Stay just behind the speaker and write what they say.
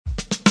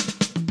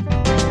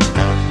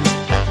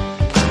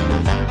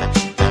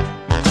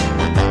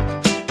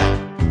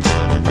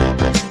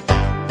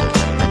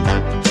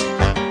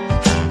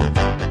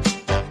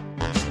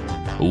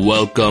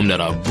welcome to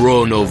the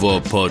Bro Novo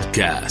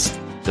podcast,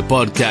 the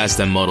podcast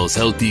that models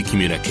healthy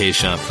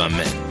communication for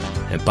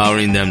men,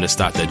 empowering them to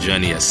start the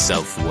journey of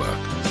self-work.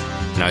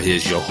 Now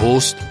here's your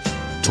host,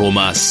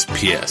 Thomas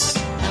Pierce.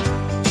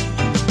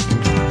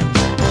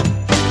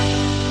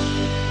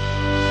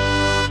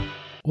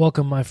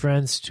 Welcome, my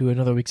friends, to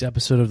another week's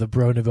episode of the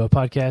Bro Novo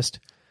podcast.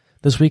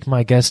 This week,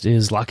 my guest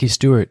is Lockie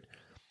Stewart.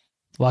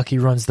 Lockie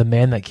runs the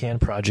Man That Can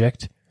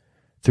project,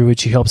 through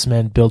which he helps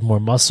men build more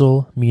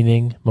muscle,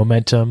 meaning,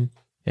 momentum,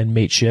 and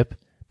mateship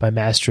by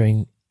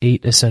mastering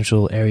 8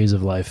 essential areas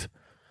of life.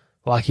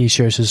 Lockie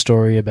shares his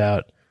story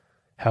about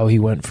how he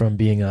went from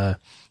being an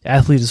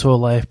athlete his whole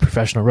life,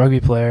 professional rugby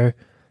player.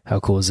 How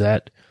cool is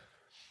that?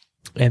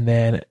 And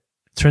then it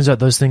turns out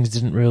those things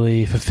didn't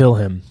really fulfill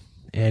him,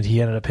 and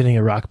he ended up hitting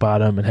a rock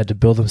bottom and had to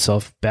build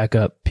himself back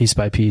up piece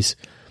by piece.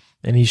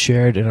 And he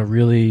shared in a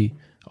really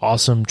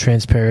awesome,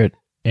 transparent,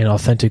 and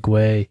authentic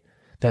way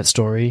that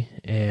story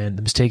and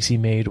the mistakes he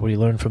made, what he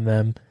learned from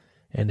them,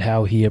 and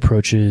how he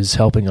approaches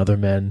helping other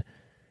men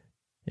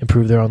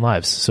improve their own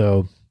lives.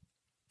 So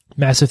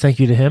massive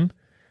thank you to him.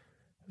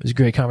 It was a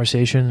great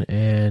conversation,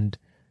 and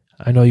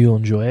I know you'll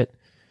enjoy it.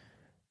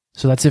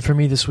 So that's it for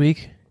me this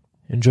week.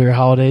 Enjoy your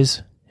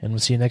holidays, and we'll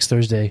see you next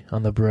Thursday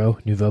on the Bro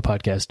Nouveau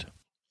podcast.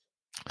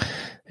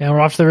 And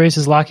we're off to the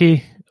races,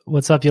 Lockie.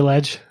 What's up, you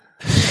ledge?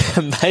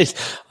 Mate,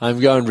 I'm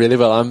going really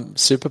well. I'm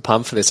super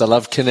pumped for this. I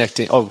love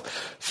connecting.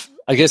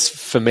 I guess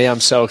for me, I'm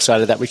so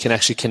excited that we can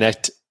actually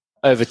connect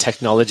over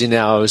technology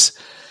now. I was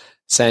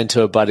saying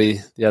to a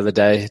buddy the other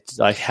day,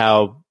 like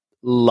how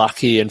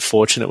lucky and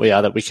fortunate we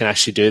are that we can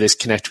actually do this,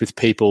 connect with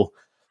people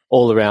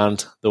all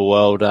around the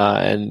world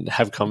and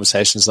have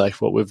conversations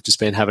like what we've just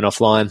been having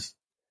offline.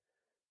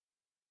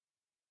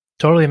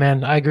 Totally,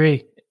 man. I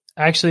agree.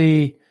 I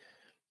actually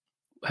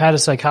had a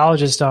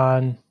psychiatrist,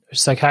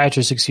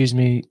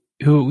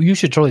 who you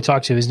should totally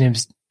talk to. His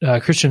name's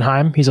Christian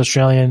Heim. He's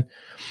Australian.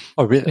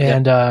 Oh, really?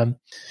 And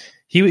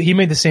he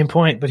made the same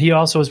point, but he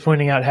also was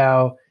pointing out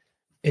how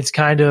it's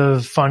kind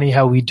of funny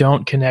how we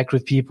don't connect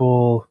with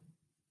people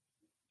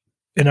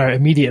in our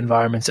immediate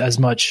environments as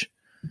much.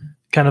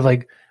 Kind of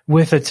like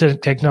with the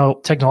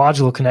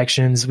technological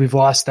connections, we've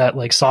lost that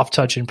like soft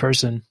touch in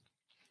person.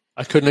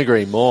 I couldn't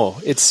agree more.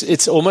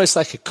 It's almost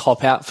like a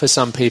cop out for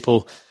some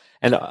people,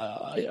 and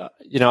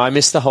I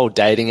miss the whole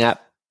dating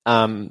app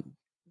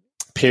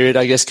period,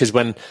 I guess, because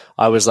when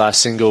I was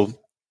last single,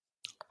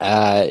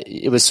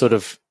 it was sort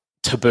of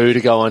taboo to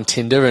go on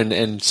Tinder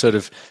and sort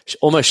of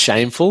almost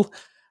shameful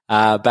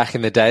back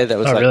in the day. That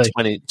was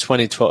really?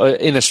 2012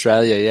 in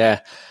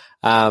Australia,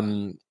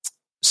 yeah.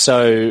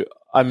 So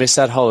I miss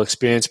that whole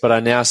experience, but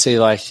I now see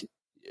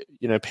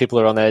people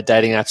are on their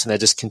dating apps and they're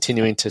just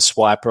continuing to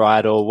swipe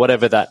right or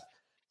whatever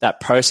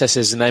that process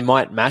is, and they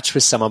might match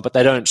with someone, but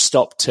they don't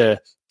stop to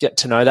get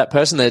to know that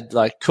person. They're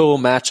like, cool,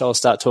 match, I'll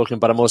start talking,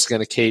 but I'm also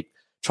going to keep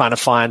trying to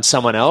find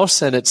someone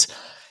else. And it's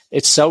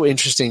so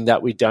interesting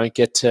that we don't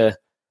get to,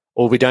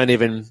 or we don't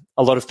even,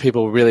 a lot of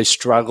people really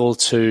struggle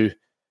to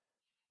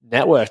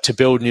network, to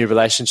build new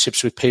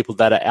relationships with people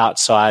that are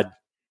outside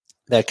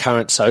their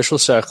current social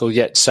circle,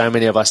 yet so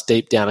many of us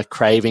deep down are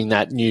craving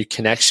that new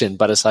connection.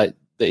 But it's like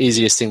the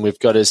easiest thing we've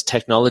got is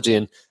technology,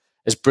 and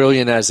as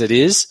brilliant as it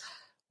is,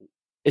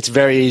 it's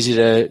very easy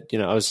to,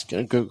 I was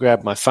going to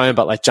grab my phone,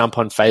 but like jump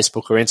on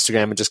Facebook or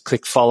Instagram and just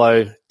click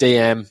follow,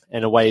 DM,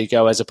 and away you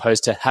go, as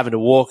opposed to having to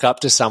walk up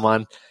to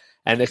someone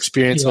and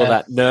experience all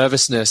that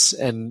nervousness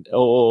and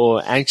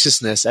or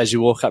anxiousness as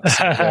you walk up to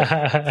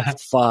someone.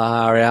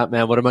 Far out,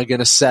 man. What am I going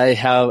to say?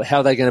 How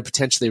are they going to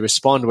potentially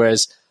respond?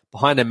 Whereas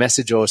behind a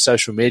message or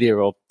social media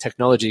or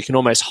technology, you can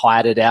almost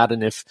hide it out.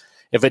 And if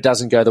it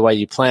doesn't go the way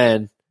you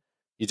plan,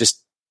 you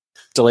just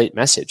delete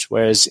message.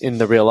 Whereas in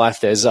the real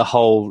life, there's a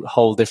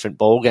whole different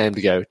ball game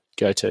to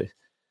go to.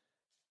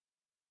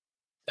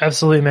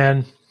 Absolutely,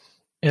 man.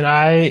 And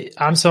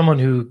I'm someone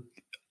who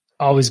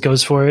always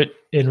goes for it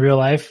in real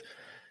life.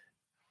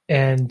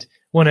 And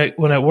when it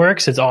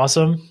works, it's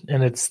awesome.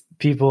 And it's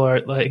people are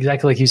like,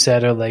 exactly like you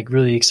said, are like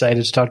really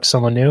excited to talk to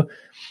someone new.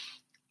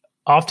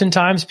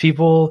 Oftentimes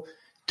people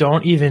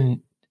don't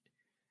even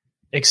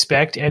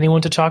expect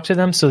anyone to talk to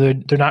them. So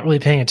they're not really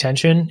paying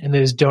attention and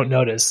they just don't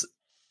notice.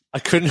 I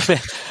couldn't.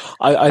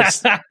 I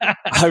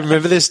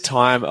remember this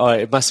time.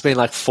 It must have been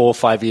like 4 or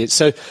 5 years.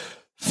 So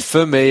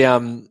for me,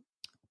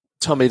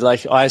 Tommy,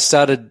 like I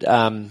started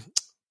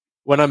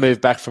when I moved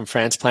back from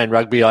France playing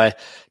rugby. I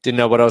didn't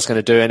know what I was going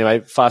to do.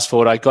 Anyway, fast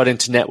forward, I got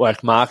into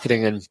network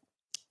marketing, and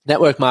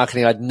network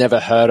marketing I'd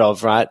never heard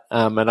of, right?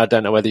 And I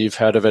don't know whether you've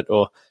heard of it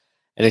or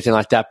anything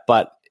like that.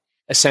 But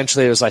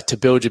essentially, it was like to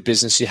build your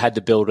business, you had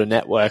to build a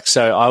network.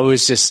 So I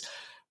was just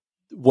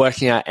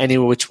working out any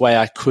which way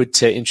I could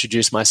to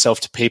introduce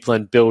myself to people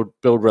and build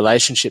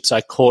relationships.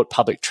 I caught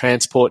public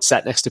transport,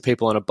 sat next to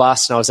people on a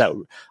bus, and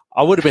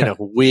I would have been a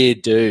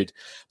weird dude.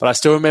 But I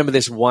still remember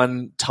this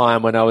one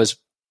time when I was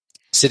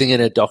sitting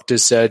in a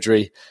doctor's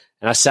surgery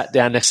and I sat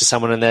down next to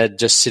someone and they're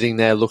just sitting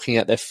there looking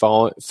at their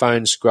phone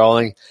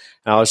scrolling.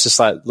 And I was just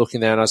like looking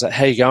there and I was like,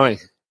 how you going?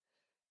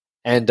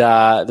 And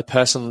the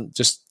person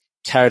just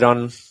carried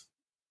on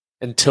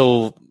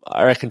until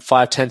I reckon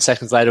 5-10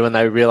 seconds later when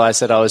they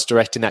realized that I was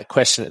directing that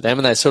question at them,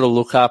 and they sort of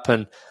look up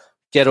and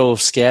get all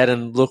scared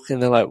and look,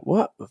 and they're like,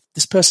 what?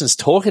 This person's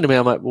talking to me.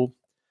 I'm like, well,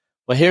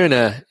 we're here in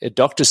a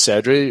doctor's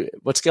surgery.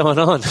 What's going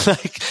on?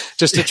 Like,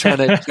 just to try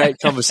to create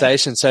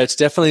conversation. So it's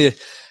definitely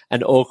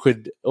an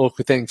awkward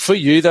thing. For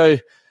you though,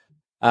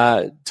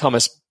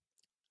 Thomas,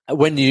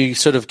 when you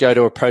sort of go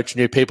to approach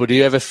new people, do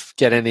you ever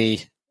get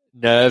any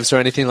nerves or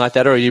anything like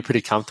that, or are you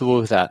pretty comfortable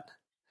with that?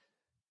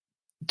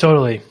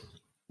 Totally.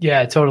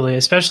 Yeah, totally.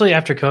 Especially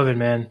after COVID,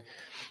 man.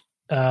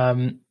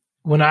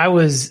 When I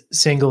was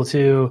single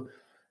too,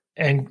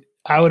 and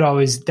I would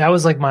always, that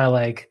was like my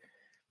like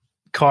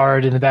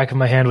card in the back of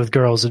my hand with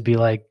girls would be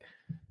like,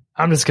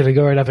 I'm just going to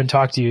go right up and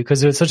talk to you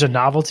because it was such a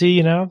novelty,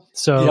 you know?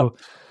 So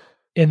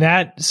in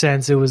that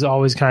sense, it was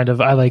always kind of,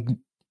 I like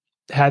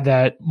had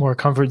that more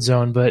comfort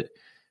zone. But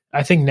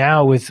I think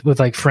now with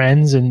like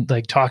friends and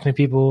like talking to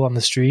people on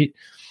the street,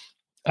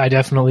 I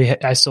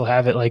still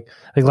have it. Like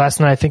last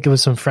night, I think it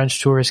was some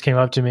French tourists came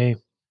up to me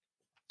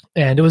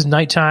and it was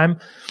nighttime.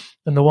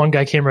 And the one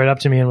guy came right up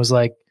to me and was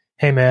like,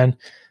 hey man.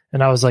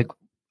 And I was like,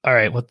 all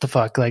right, what the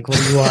fuck? Like, what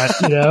do you want?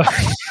 You know,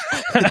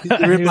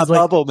 you're in my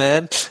bubble,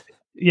 man.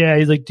 Yeah.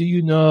 He's like, do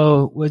you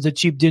know where's a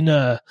cheap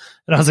dinner?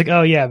 And I was like,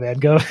 oh yeah, man,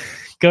 go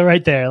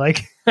right there.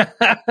 Like,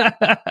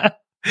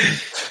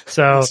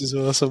 so this is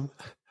awesome.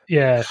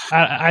 Yeah.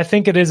 I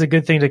think it is a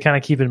good thing to kind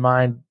of keep in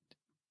mind.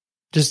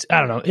 Just, I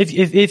don't know,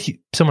 if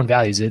someone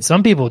values it.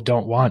 Some people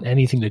don't want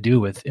anything to do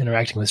with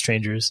interacting with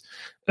strangers.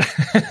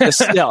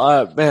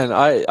 Man,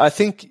 I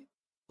think,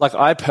 like,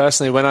 I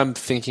personally, when I'm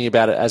thinking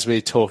about it as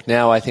we talk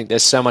now, I think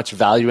there's so much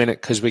value in it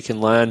because we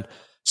can learn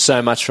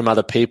so much from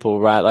other people,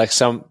 right? Like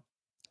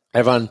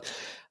everyone,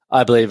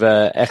 I believe,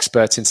 are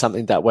experts in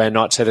something that we're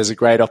not. So there's a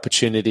great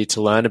opportunity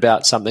to learn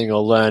about something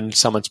or learn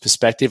someone's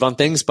perspective on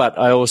things. But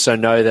I also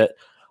know that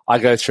I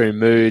go through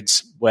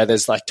moods where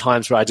there's like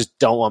times where I just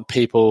don't want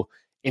people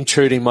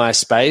intruding my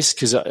space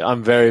because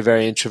I'm very,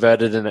 very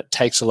introverted and it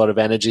takes a lot of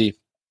energy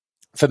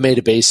for me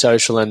to be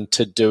social and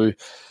to do,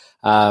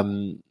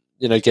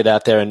 get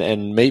out there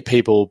and meet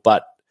people.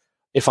 But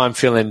if I'm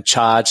feeling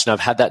charged and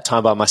I've had that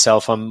time by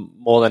myself, I'm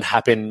more than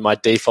happy. And my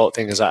default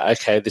thing is like,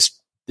 okay, this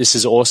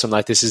is awesome.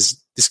 Like this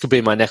could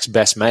be my next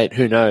best mate.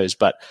 Who knows?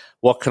 But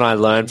what can I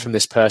learn from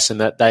this person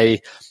that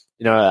they,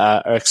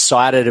 are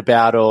excited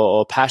about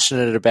or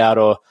passionate about,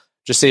 or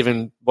just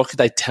even what could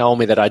they tell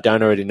me that I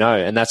don't already know?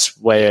 And that's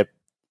where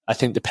I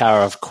think the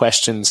power of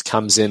questions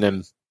comes in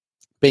and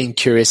being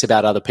curious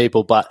about other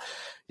people. But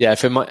yeah,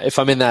 if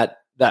I'm in that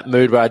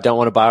mood where I don't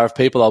want a bar of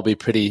people, I'll be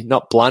pretty,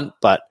 not blunt,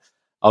 but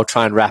I'll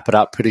try and wrap it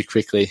up pretty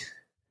quickly.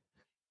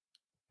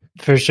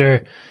 For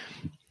sure.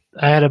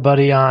 I had a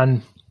buddy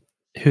on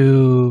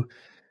who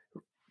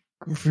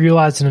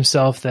realized in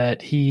himself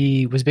that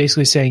he was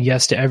basically saying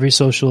yes to every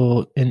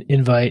social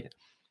invite,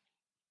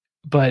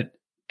 but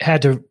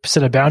had to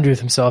set a boundary with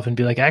himself and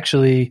be like,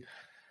 actually,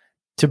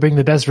 to bring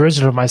the best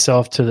version of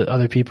myself to the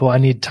other people, I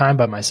need time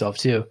by myself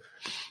too.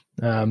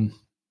 I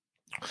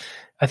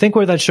think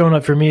where that's shown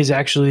up for me is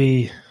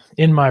actually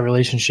in my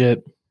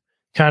relationship,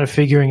 kind of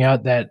figuring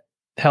out that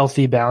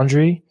healthy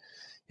boundary,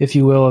 if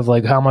you will, of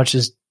like how much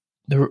is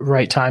the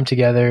right time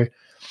together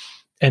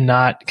and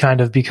not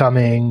kind of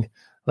becoming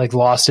like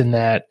lost in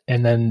that.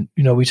 And then,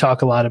 we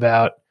talk a lot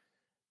about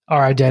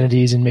our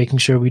identities and making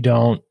sure we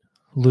don't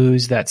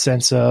lose that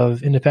sense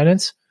of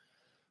independence.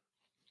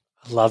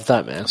 I love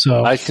that, man.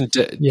 So I can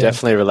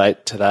definitely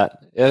relate to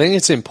that. I think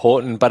it's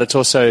important, but it's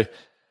also,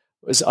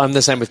 I'm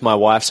the same with my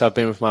wife. So I've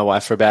been with my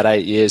wife for about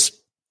 8 years.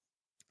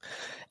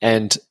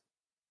 And,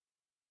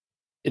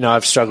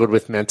 I've struggled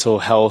with mental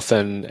health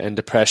and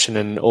depression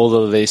and all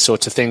of these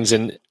sorts of things.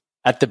 And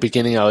at the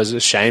beginning, I was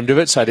ashamed of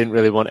it. So I didn't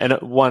really want, and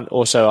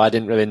I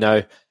didn't really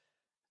know,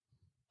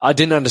 I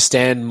didn't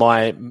understand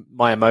my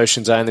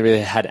emotions. I only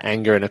really had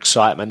anger and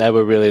excitement. They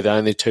were really the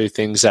only two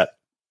things that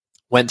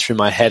went through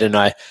my head, and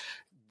I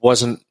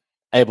wasn't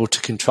able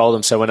to control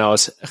them. So when I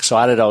was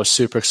excited, I was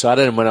super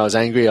excited. And when I was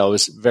angry, I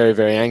was very,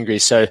 very angry.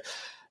 So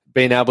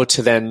being able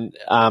to then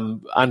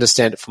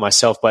understand it for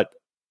myself, but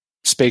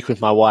speak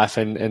with my wife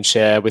and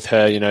share with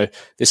her,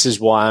 this is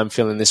why I'm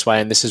feeling this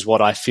way and this is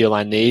what I feel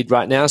I need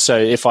right now. So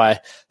if I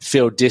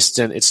feel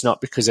distant, it's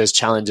not because there's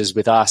challenges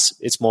with us.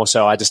 It's more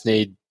so I just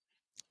need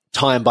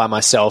time by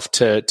myself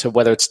to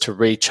whether it's to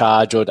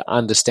recharge or to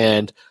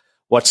understand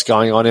what's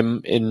going on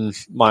in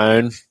my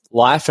own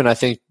life. And I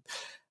think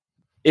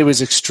it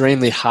was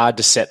extremely hard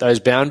to set those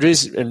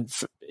boundaries and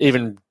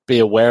even be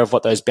aware of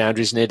what those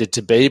boundaries needed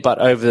to be. But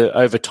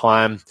over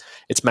time,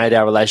 it's made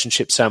our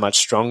relationship so much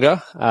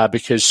stronger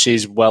because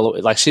she's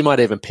she might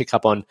even pick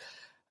up on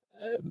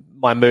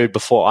my mood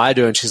before I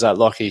do. And she's like,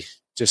 Lockie,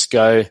 just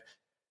go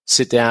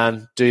sit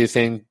down, do your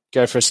thing,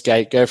 go for a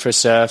skate, go for a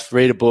surf,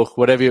 read a book,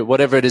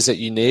 whatever it is that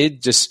you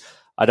need. Just,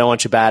 I don't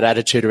want your bad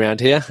attitude around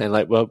here. And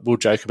we'll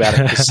joke about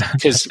it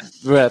because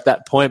we're at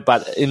that point.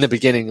 But in the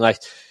beginning,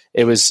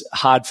 it was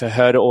hard for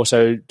her to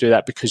also do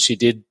that because she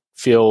did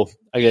feel,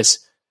 I guess,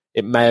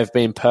 it may have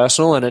been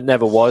personal and it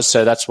never was.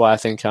 So that's why I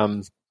think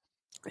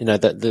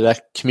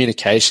that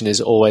communication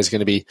is always going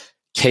to be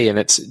key, and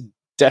it's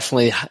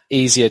definitely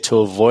easier to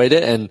avoid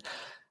it. And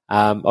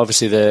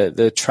obviously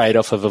the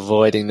trade-off of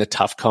avoiding the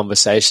tough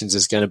conversations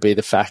is going to be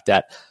the fact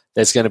that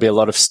there's going to be a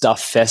lot of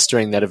stuff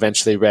festering that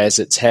eventually rears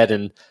its head.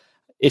 And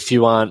if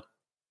you aren't,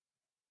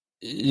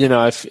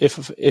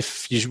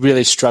 if you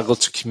really struggle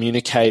to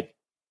communicate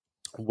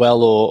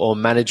well or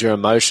manage your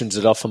emotions,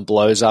 it often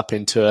blows up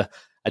into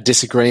a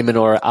disagreement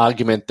or an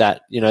argument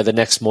that, the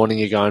next morning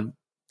you're going,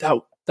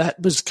 that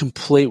was a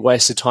complete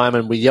waste of time,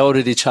 and we yelled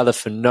at each other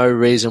for no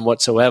reason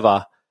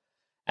whatsoever.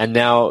 And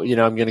now,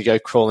 I'm going to go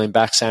crawling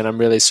back saying, I'm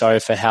really sorry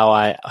for how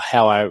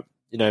I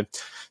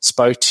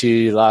spoke to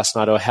you last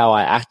night, or how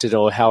I acted,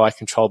 or how I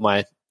controlled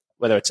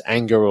whether it's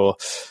anger or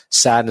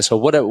sadness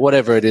or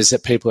whatever it is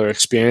that people are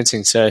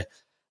experiencing. So,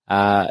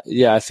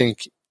 I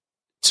think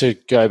to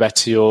go back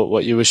to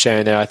what you were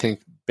sharing there, I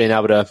think being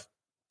able to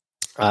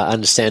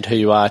understand who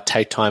you are,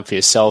 take time for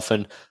yourself,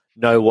 and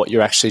know what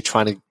you're actually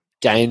trying to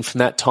gain from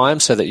that time,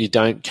 so that you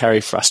don't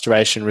carry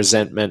frustration,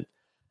 resentment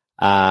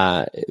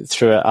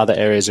through other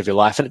areas of your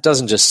life. And it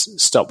doesn't just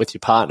stop with your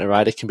partner,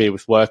 right? It can be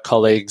with work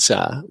colleagues,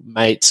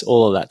 mates,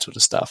 all of that sort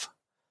of stuff.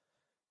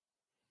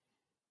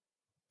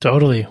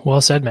 Totally.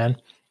 Well said, man.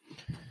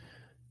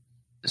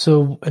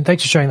 So, and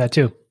thanks for sharing that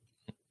too.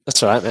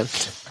 That's all right, man.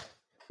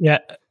 Yeah.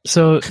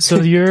 So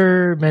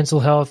your mental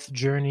health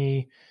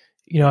journey,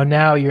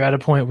 now you're at a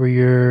point where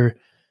you're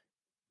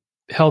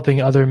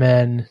helping other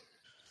men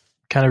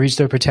kind of reach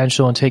their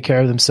potential and take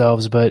care of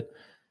themselves. But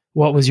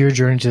what was your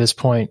journey to this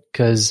point?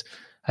 Because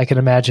I can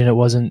imagine it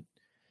wasn't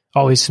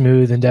always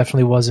smooth, and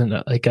definitely wasn't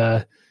like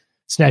a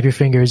snap your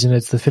fingers and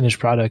it's the finished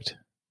product.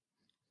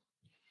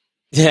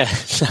 Yeah,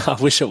 I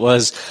wish it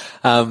was.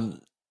 I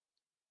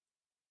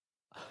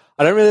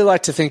don't really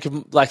like to think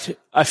of,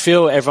 I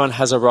feel everyone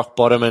has a rock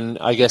bottom, and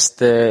I guess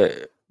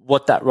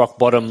what that rock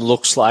bottom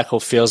looks like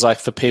or feels like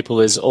for people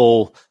is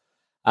all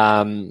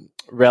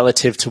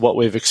relative to what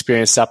we've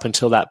experienced up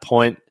until that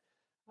point.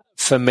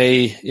 For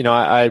me,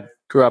 I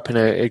grew up in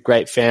a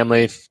great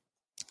family,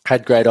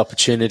 had great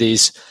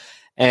opportunities,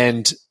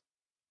 and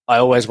I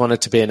always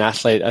wanted to be an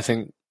athlete. I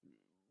think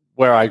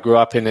where I grew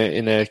up in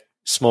a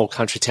small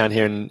country town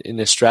here in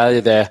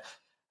Australia there,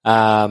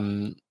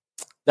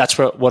 that's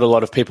what a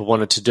lot of people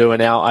wanted to do.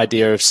 And our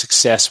idea of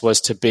success was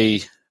to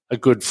be a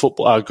good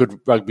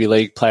rugby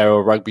league player,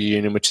 or rugby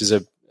union, which is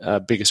a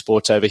bigger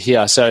sports over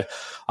here. So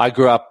I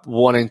grew up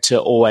wanting to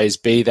always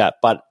be that.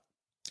 But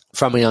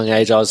from a young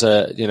age, I was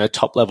a,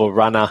 top level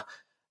runner,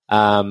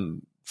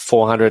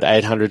 400,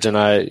 800, and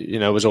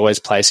I, was always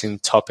placing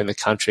top in the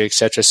country,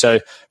 etc. So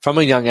from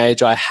a young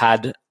age, I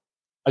had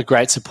a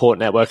great support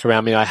network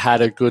around me. I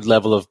had a good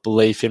level of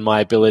belief in my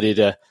ability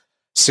to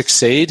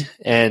succeed.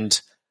 And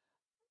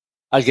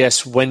I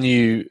guess when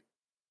you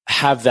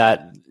have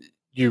that,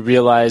 you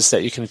realize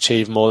that you can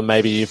achieve more than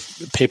maybe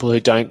people who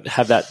don't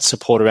have that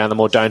support around them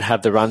or don't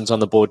have the runs on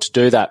the board to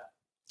do that.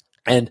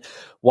 And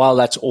while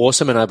that's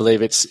awesome, and I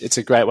believe it's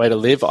a great way to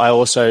live, I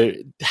also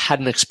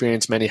hadn't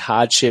experienced many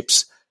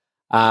hardships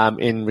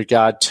in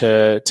regard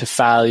to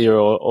failure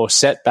or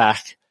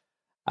setback,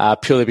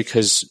 purely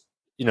because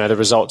the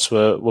results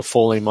were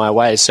falling my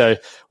way. So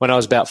when I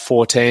was about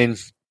 14,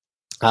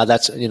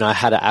 I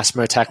had an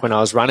asthma attack when I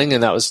was running,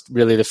 and that was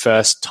really the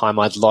first time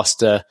I'd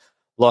lost a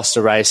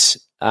race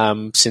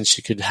since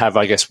you could have,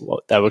 I guess,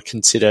 what they were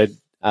considered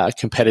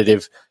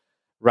competitive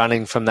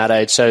running from that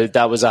age. So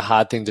that was a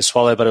hard thing to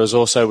swallow. But it was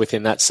also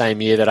within that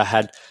same year that I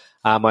had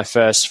my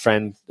first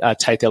friend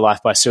take their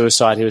life by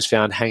suicide. He was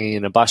found hanging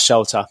in a bus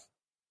shelter.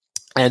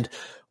 And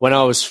when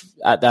I was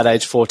at that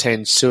age,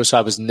 14,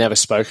 suicide was never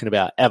spoken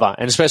about, ever.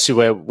 And especially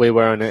where we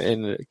were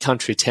in a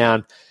country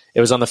town, it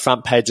was on the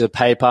front page of the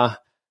paper.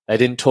 They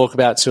didn't talk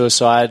about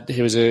suicide.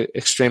 He was an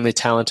extremely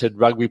talented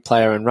rugby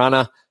player and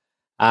runner.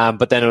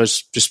 But then it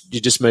was you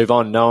just move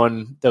on.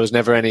 There was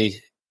never any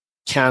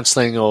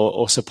counseling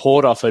or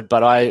support offered.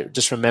 But I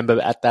just remember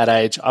at that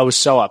age, I was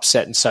so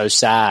upset and so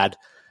sad.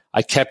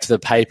 I kept the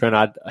paper and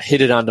I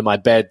hid it under my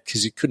bed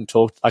because you couldn't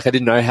talk. I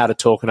didn't know how to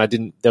talk,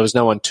 and there was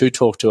no one to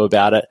talk to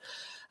about it.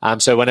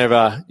 So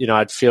whenever,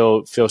 I'd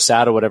feel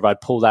sad or whatever,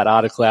 I'd pull that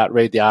article out,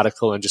 read the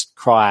article and just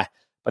cry,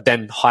 but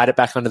then hide it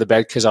back under the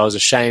bed because I was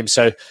ashamed.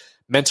 So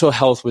mental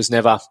health was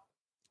never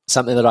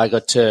something that I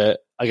got to,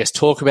 I guess,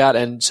 talk about.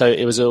 And so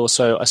it was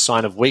also a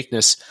sign of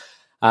weakness.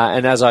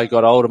 And as I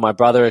got older, my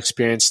brother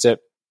experienced it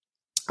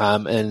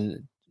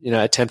and,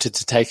 attempted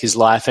to take his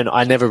life. And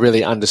I never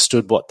really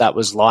understood what that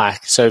was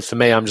like. So for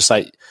me, I'm just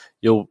like,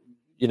 you're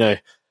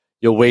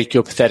weak,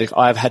 you're pathetic.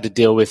 I've had to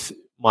deal with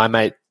my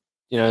mate,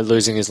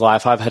 losing his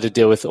life. I've had to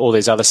deal with all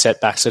these other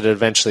setbacks that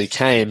eventually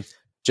came.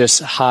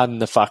 Just harden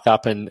the fuck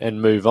up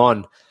and move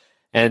on.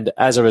 And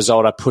as a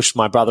result, I pushed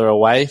my brother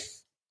away.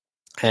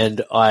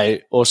 And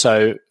I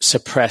also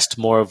suppressed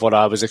more of what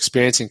I was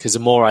experiencing, because the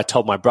more I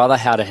told my brother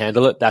how to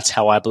handle it, that's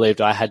how I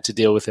believed I had to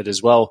deal with it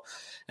as well.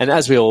 And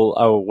as we all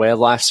are aware,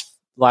 life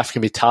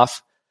can be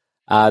tough.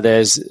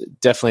 There's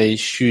definitely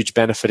huge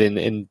benefit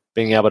in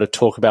being able to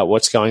talk about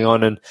what's going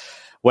on. And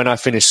when I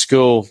finished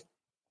school,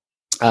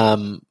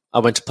 I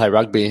went to play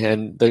rugby,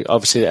 and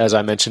obviously, as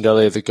I mentioned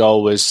earlier, the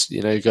goal was,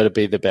 you got to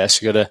be the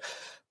best. You got to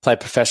play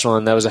professional,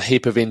 and there was a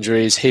heap of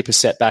injuries, heap of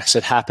setbacks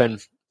that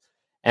happened.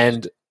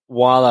 And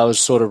while I was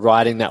sort of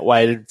riding that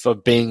wave for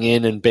being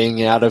in and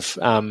being out of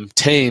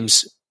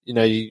teams,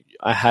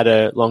 I had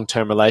a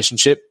long-term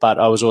relationship, but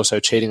I was also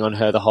cheating on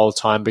her the whole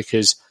time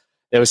because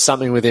there was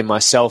something within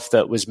myself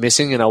that was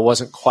missing, and I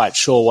wasn't quite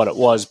sure what it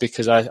was,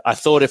 because I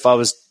thought if I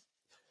was,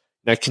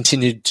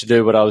 continued to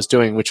do what I was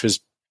doing, which was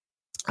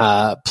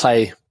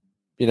play,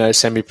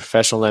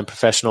 semi-professional and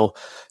professional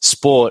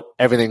sport,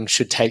 everything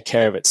should take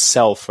care of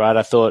itself, right?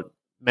 I thought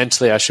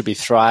mentally I should be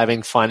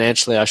thriving.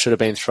 Financially, I should have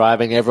been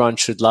thriving. Everyone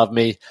should love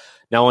me.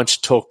 No one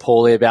should talk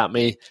poorly about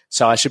me.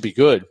 So I should be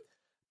good.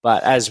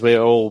 But as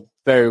we're all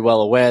very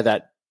well aware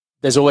that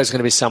there's always going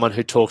to be someone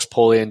who talks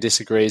poorly and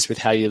disagrees with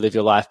how you live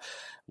your life.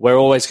 We're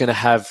always going to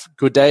have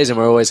good days and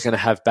we're always going to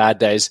have bad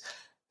days.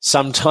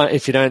 Sometimes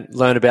if you don't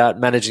learn about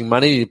managing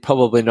money, you're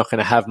probably not going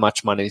to have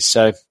much money.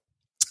 So,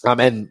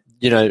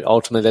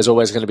 ultimately there's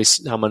always going to be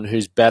someone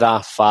who's better,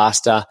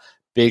 faster,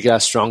 bigger,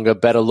 stronger,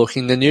 better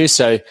looking than you.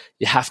 So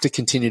you have to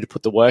continue to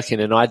put the work in.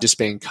 And I'd just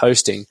been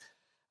coasting.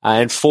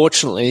 And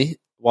fortunately,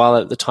 while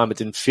at the time it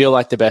didn't feel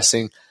like the best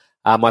thing,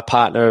 my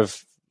partner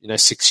of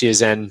 6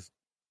 years in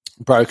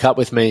broke up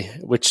with me,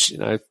 which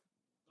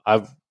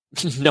I've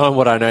knowing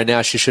what I know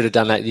now, she should have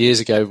done that years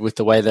ago with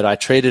the way that I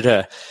treated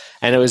her.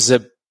 And it was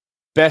the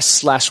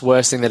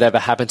best/worst thing that ever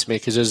happened to me,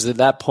 because it was at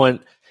that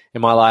point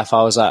in my life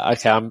I was like,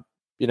 okay,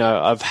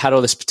 I've had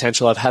all this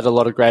potential, I've had a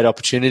lot of great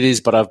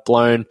opportunities, but I've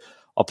blown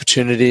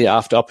opportunity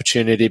after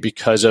opportunity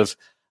because of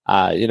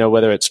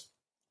whether it's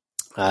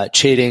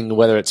cheating,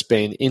 whether it's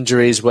been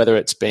injuries, whether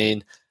it's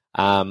been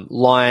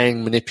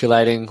lying,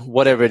 manipulating,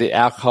 whatever it is,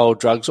 alcohol,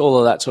 drugs, all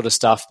of that sort of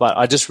stuff. But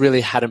I just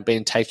really hadn't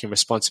been taking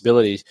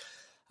responsibility.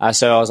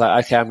 So I was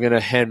like, okay, I'm going to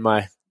hand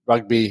my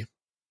rugby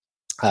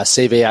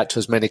CV out to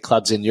as many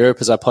clubs in Europe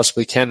as I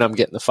possibly can. I'm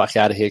getting the fuck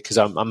out of here because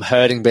I'm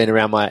hurting being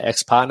around my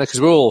ex-partner,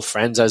 because we're all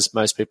friends, as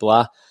most people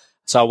are.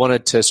 So I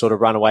wanted to sort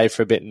of run away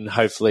for a bit and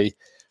hopefully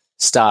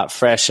start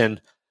fresh.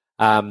 And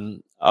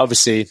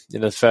obviously,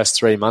 the first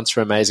 3 months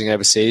were amazing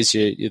overseas.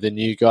 You're the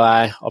new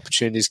guy,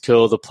 opportunity's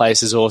cool, the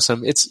place is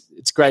awesome.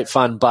 It's great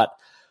fun. But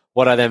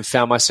what I then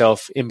found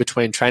myself in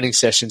between training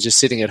sessions, just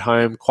sitting at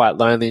home, quite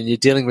lonely, and you're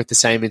dealing with the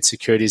same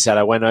insecurities that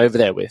I went over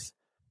there with.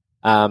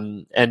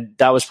 And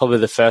that was probably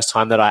the first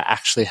time that I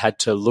actually had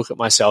to look at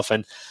myself.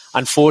 And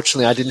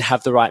unfortunately, I didn't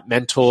have the right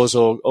mentors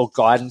or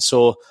guidance,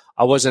 or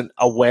I wasn't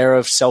aware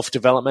of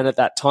self-development at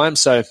that time.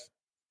 So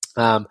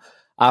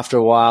after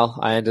a while,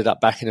 I ended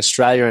up back in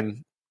Australia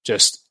and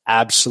just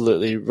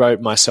absolutely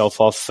wrote myself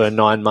off for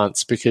 9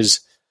 months, because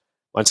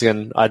once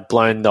again, I'd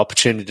blown the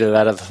opportunity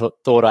that I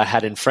thought I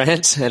had in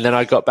France. And then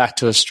I got back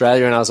to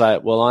Australia and I was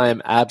like, well, I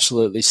am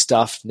absolutely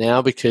stuffed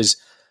now, because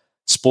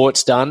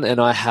sport's done and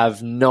I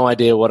have no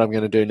idea what I'm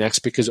going to do next,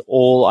 because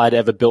all I'd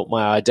ever built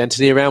my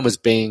identity around was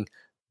being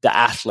the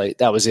athlete.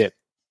 That was it.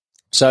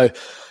 So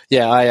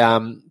yeah, I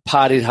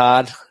partied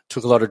hard,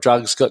 took a lot of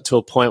drugs, got to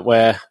a point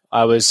where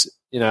I was,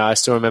 I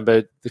still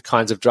remember the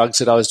kinds of drugs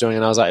that I was doing.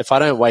 And I was like, if I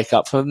don't wake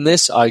up from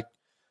this,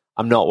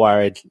 I'm not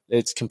worried.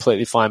 It's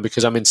completely fine,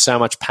 because I'm in so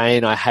much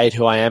pain. I hate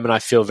who I am and I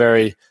feel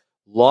very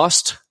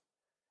lost.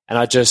 And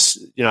I just,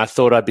 I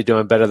thought I'd be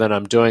doing better than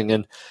I'm doing.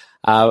 And,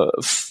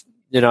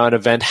 an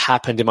event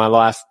happened in my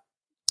life,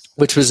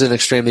 which was an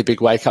extremely big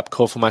wake up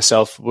call for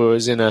myself. I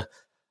was in a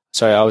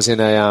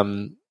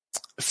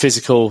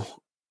physical,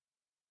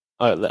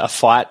 a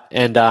fight.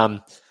 And,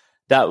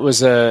 that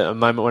was a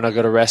moment when I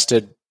got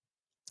arrested.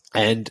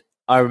 And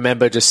I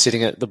remember just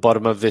sitting at the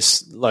bottom of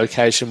this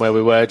location where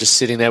we were, just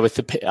sitting there with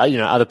the,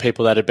 other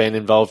people that had been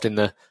involved in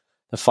the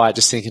fight,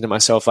 just thinking to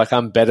myself, like,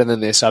 I'm better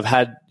than this. I've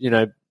had,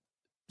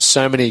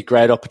 so many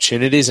great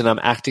opportunities and I'm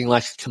acting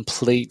like a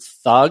complete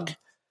thug.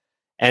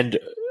 And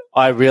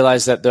I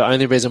realized that the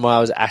only reason why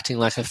I was acting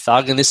like a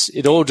thug, and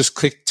it all just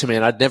clicked to me,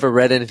 and I'd never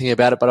read anything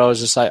about it, but I was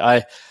just like,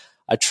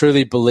 I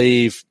truly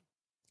believe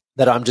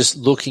that I'm just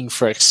looking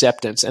for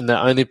acceptance. And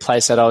the only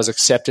place that I was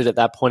accepted at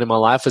that point in my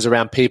life was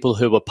around people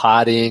who were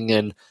partying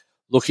and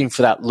looking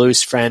for that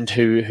loose friend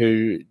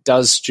who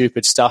does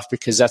stupid stuff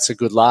because that's a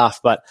good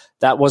laugh. But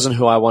that wasn't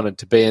who I wanted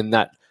to be. And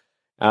that,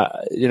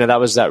 that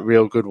was that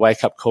real good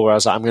wake up call where I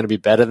was like, I'm going to be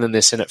better than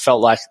this. And it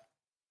felt like,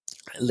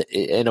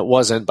 and it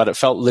wasn't, but it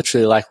felt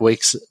literally like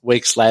weeks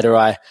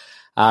later,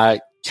 I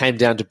came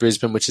down to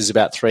Brisbane, which is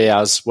about 3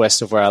 hours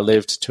west of where I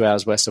lived, 2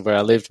 hours west of where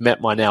I lived,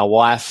 met my now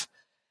wife.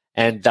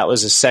 And that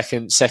was a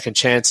second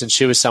chance. And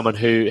she was someone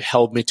who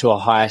held me to a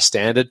higher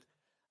standard.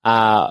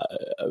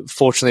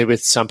 Fortunately,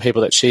 with some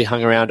people that she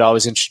hung around, I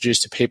was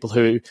introduced to people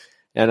who,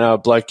 a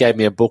bloke gave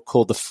me a book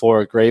called The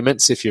Four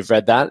Agreements, if you've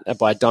read that,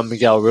 by Don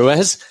Miguel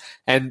Ruiz.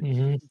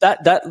 And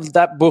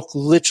that book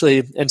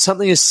literally, and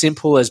something as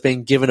simple as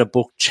being given a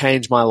book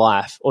changed my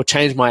life, or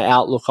changed my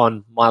outlook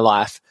on my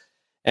life.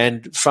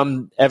 And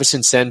from ever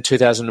since then,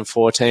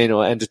 2014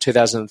 or end of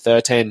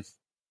 2013,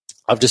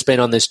 I've just been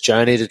on this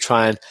journey to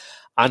try and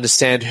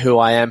understand who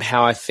I am,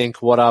 how I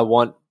think, what I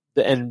want,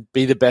 and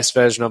be the best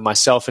version of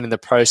myself. And in the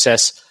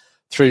process,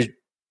 through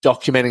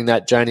documenting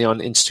that journey on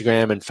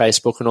Instagram and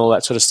Facebook and all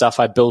that sort of stuff,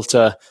 I built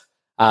a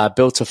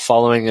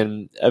following,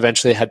 and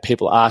eventually had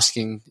people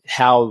asking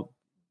how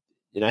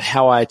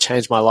I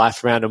changed my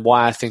life around and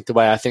why I think the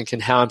way I think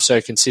and how I'm so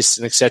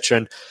consistent, etc.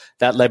 And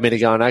that led me to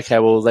going, okay,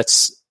 well,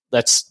 let's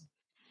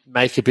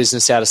make a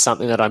business out of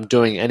something that I'm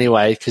doing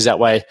anyway, because that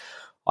way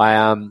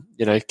I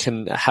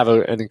can have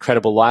an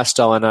incredible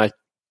lifestyle. And I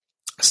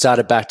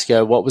started back to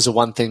go, what was the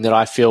one thing that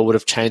I feel would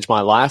have changed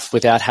my life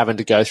without having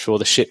to go through all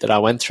the shit that I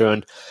went through?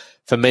 And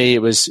for me,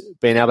 it was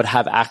being able to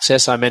have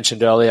access. I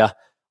mentioned earlier,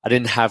 I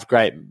didn't have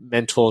great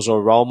mentors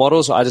or role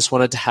models. I just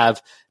wanted to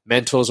have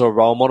mentors or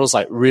role models,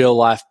 like real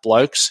life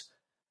blokes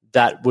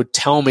that would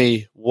tell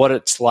me what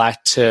it's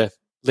like to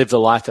live the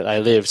life that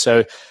they live.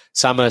 So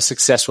some are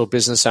successful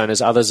business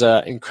owners, others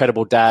are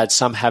incredible dads,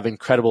 some have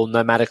incredible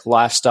nomadic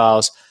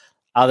lifestyles,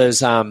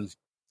 others are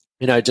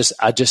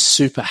just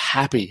super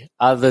happy,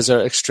 others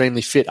are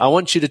extremely fit. I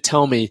want you to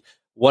tell me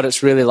what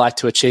it's really like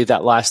to achieve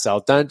that lifestyle.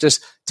 Don't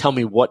just tell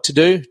me what to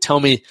do. Tell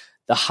me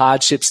the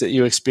hardships that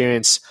you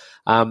experience,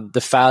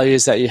 the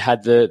failures that you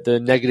had, the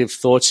negative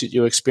thoughts that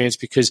you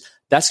experienced, because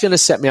that's going to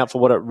set me up for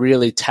what it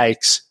really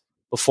takes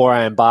before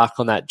I embark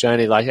on that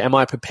journey. Like, am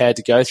I prepared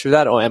to go through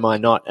that or am I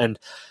not? And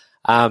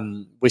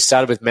we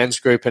started with men's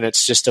group, and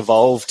it's just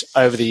evolved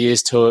over the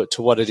years to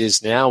what it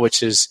is now,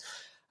 which is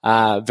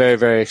very,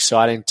 very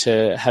exciting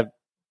to have,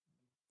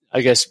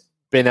 I guess,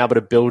 been able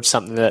to build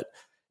something that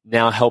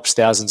now helps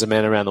thousands of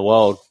men around the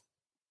world.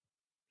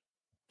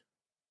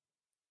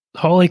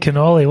 Holy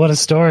cannoli, what a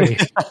story.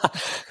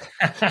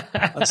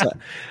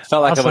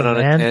 Felt like I went on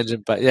a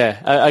tangent, but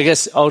yeah, I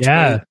guess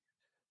ultimately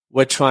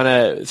we're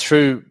trying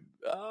to,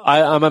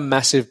 I'm a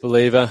massive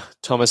believer,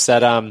 Thomas,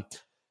 that, and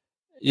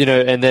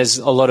there's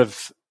a lot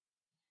of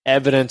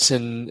evidence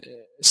and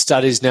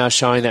studies now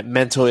showing that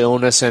mental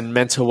illness and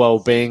mental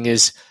well-being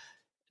there's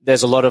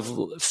a lot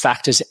of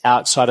factors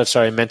outside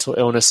of, mental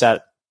illness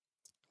that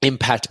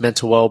impact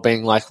mental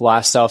well-being, like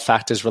lifestyle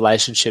factors,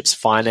 relationships,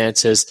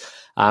 finances,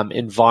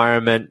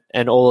 environment,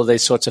 and all of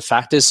these sorts of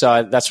factors.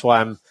 So that's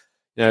why I'm,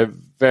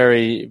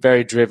 very,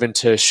 very driven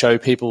to show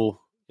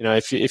people,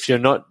 if you're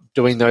not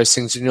doing those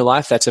things in your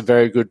life, that's a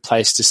very good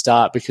place to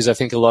start, because I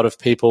think a lot of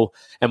people,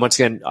 and once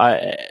again,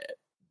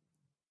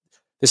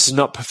 this is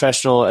not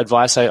professional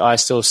advice. I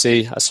still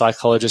see a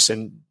psychologist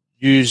and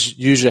use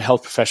your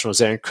health professionals.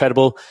 They're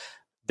incredible.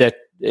 They're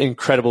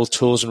incredible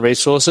tools and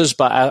resources,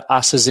 but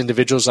us as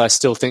individuals, I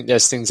still think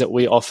there's things that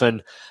we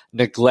often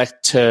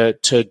neglect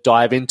to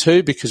dive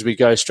into, because we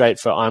go straight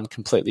for I'm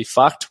completely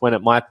fucked, when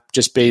it might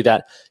just be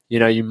that,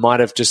 you might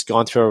have just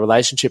gone through a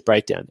relationship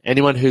breakdown.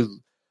 Anyone who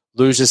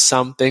loses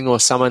something or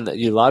someone that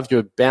you love,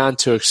 you're bound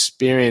to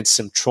experience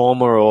some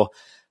trauma or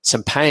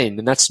some pain,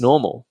 and that's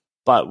normal.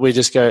 But we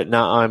just go,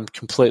 no, I'm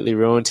completely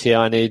ruined here.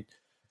 I need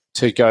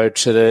to go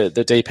to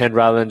the deep end,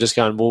 rather than just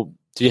going, well,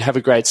 do you have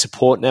a great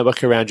support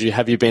network around you?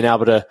 Have you been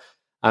able to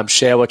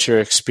share what you're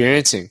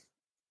experiencing?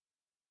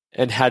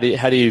 And how do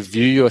you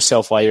view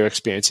yourself while you're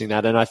experiencing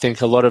that? And I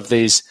think a lot of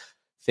these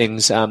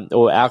things,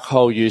 or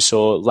alcohol use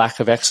or lack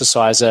of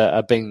exercise,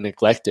 are being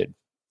neglected.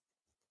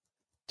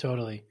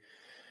 Totally.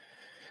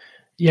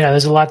 Yeah,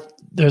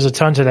 there's a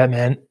ton to that,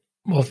 man.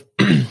 Well,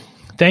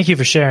 thank you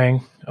for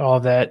sharing all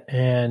of that.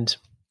 And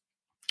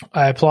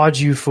I applaud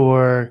you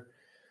for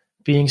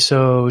being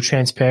so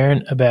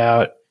transparent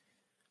about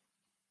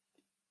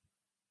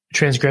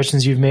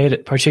transgressions you've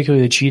made,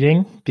 particularly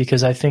cheating,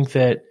 because I think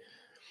that,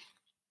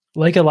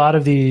 like a lot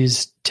of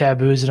these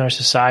taboos in our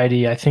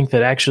society, I think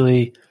that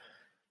actually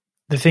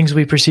the things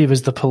we perceive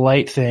as the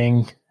polite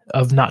thing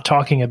of not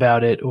talking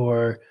about it,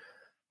 or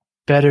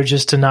better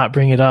just to not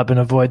bring it up and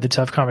avoid the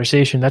tough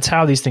conversation, that's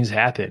how these things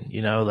happen.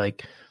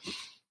 Like,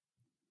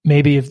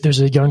 maybe if there's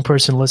a young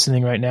person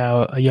listening right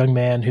now, a young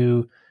man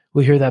who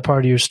will hear that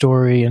part of your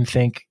story and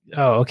think,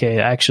 oh, okay,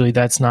 actually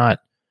that's not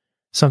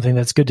something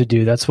that's good to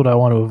do. That's what I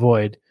want to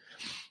avoid.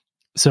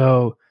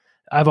 So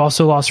I've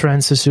also lost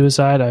friends to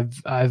suicide.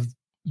 I've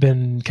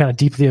been kind of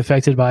deeply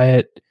affected by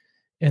it,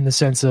 in the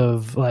sense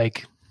of,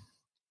 like,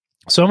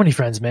 so many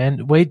friends,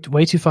 man, way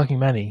too fucking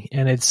many.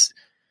 And it's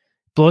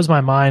blows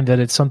my mind that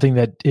it's something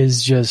that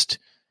is just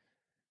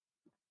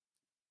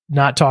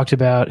not talked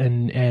about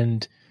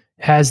and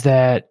has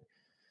that,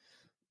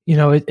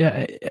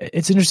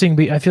 it's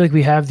interesting. I feel like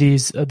we have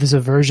this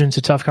aversion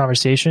to tough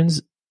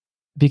conversations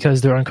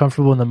because they're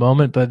uncomfortable in the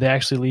moment, but they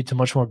actually lead to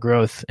much more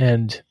growth.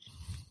 And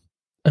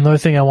another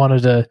thing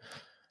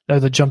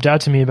that jumped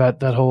out to me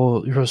about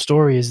your whole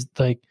story is,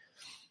 like,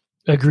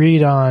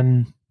 agreed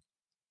on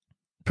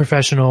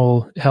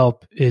professional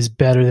help is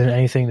better than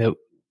anything that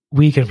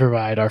we can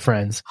provide our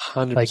friends.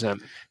 100%. Like,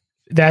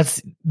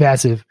 that's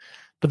massive.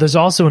 But there's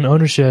also an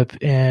ownership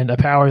and a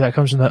power that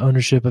comes from that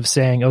ownership of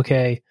saying,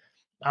 okay,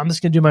 I'm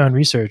just going to do my own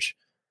research.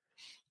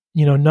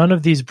 None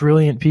of these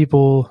brilliant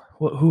people,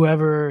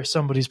 whoever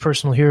somebody's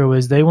personal hero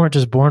is, they weren't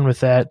just born with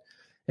that.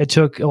 It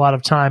took a lot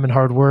of time and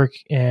hard work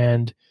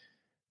and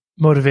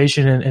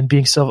motivation and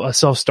being a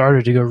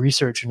self-starter to go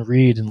research and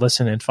read and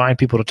listen and find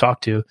people to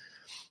talk to.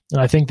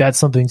 And I think that's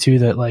something too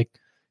that, like,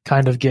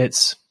 kind of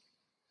gets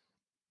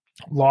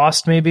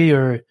lost maybe,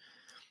 or,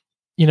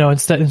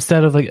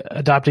 instead of like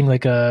adopting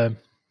like a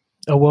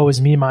woe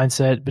is me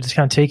mindset, but just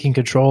kind of taking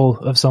control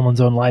of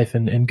someone's own life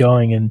and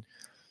going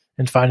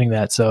and finding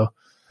that. So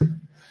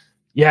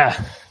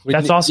yeah,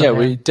 that's awesome. Yeah, man.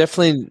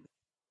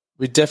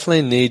 we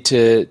definitely need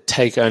to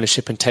take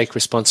ownership and take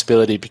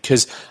responsibility,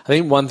 because I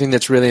think one thing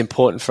that's really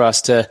important for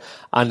us to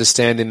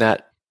understand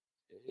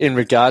in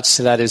regards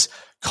to that is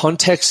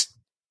context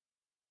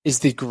is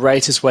the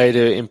greatest way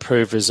to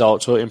improve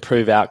results or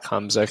improve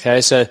outcomes. Okay.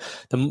 So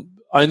the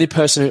only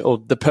person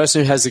the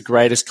person who has the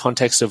greatest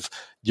context of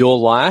your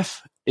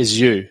life is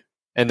you.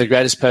 And the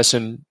greatest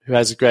person who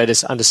has the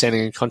greatest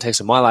understanding and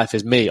context of my life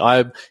is me.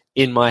 I'm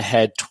in my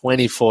head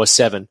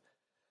 24/7.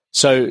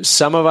 So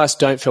some of us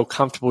don't feel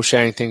comfortable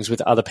sharing things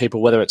with other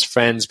people, whether it's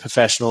friends,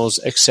 professionals,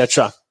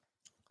 etc.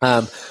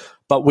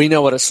 But we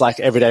know what it's like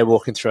every day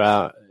walking through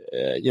our,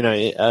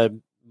 a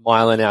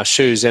mile in our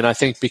shoes. And I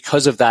think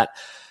because of that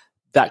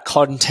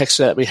context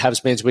that we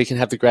have means we can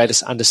have the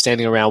greatest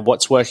understanding around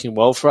what's working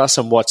well for us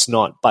and what's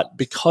not. But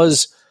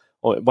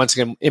once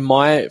again,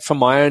 from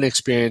my own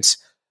experience,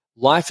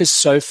 life is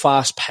so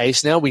fast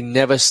paced now. We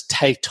never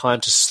take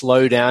time to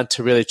slow down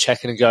to really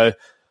check in and go,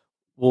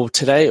 well,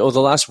 today or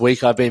the last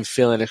week, I've been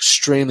feeling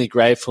extremely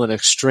grateful and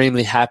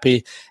extremely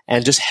happy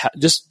and just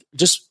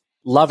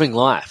loving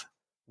life.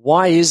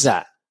 Why is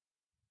that?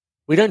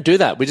 We don't do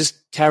that. We just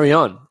carry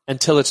on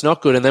until it's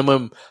not good. And then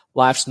when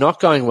life's not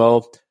going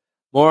well,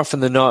 more often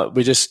than not,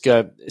 we just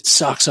go, it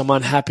sucks, I'm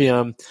unhappy,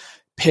 I'm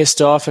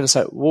pissed off. And it's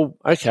like, well,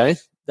 okay,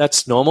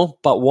 that's normal,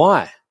 but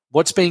why?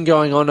 What's been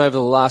going on over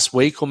the last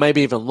week or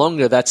maybe even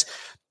longer that's,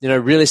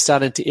 really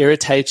starting to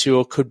irritate you,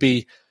 or could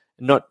be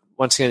not,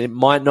 once again, it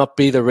might not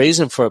be the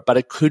reason for it, but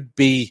it could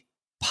be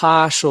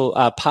part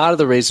of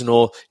the reason,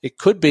 or it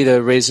could be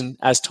the reason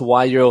as to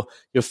why you're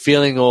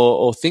feeling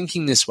or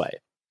thinking this way.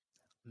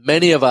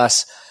 Many of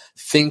us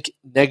think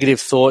negative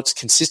thoughts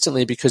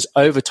consistently because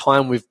over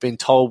time we've been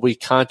told we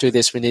can't do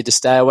this, we need to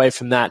stay away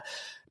from that.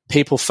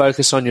 People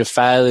focus on your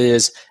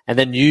failures, and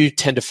then you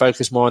tend to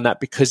focus more on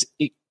that because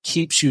it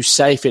keeps you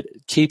safe. It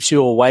keeps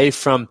you away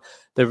from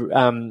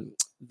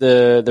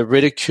the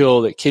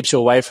ridicule. It keeps you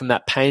away from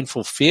that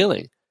painful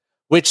feeling,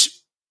 which,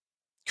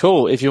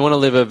 cool. If you want to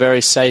live a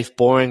very safe,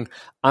 boring,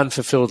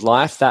 unfulfilled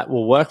life, that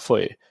will work for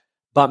you.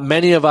 But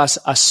many of us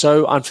are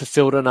so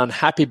unfulfilled and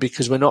unhappy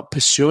because we're not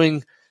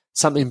pursuing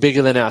something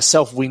bigger than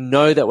ourselves. We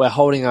know that we're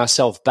holding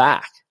ourselves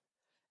back.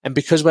 And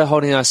because we're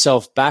holding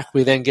ourselves back,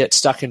 we then get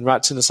stuck in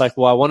ruts, and it's like,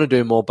 well, I want to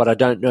do more, but I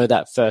don't know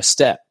that first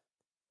step.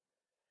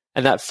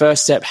 And that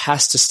first step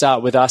has to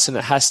start with us, and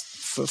it has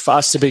for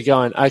us to be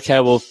going, okay,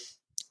 well,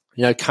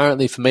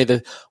 currently for me,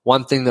 the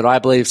one thing that I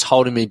believe is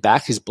holding me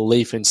back is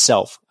belief in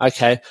self.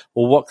 Okay,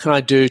 well, what can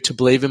I do to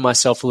believe in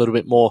myself a little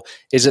bit more?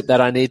 Is it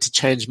that I need to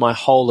change my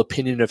whole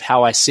opinion of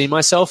how I see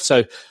myself?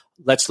 So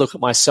let's look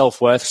at my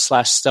self-worth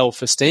 /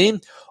 self-esteem.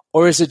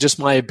 Or is it just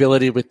my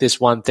ability with this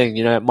one thing?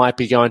 It might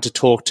be going to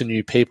talk to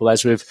new people,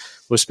 as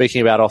we're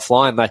speaking about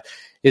offline. Like,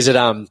 is it,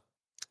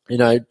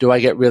 do I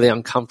get really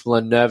uncomfortable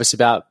and nervous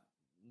about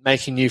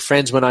making new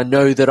friends when I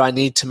know that I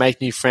need to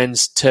make new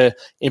friends to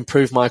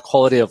improve my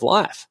quality of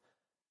life?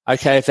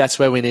 Okay, if that's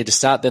where we need to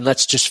start, then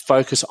let's just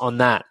focus on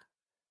that.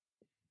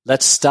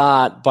 Let's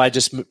start by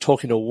just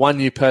talking to one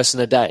new person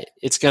a day.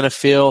 It's going to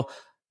feel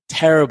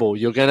terrible.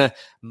 You're going to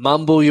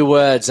mumble your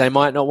words. They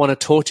might not want to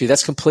talk to you.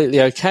 That's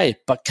completely okay.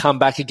 But come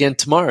back again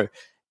tomorrow,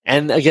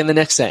 and again the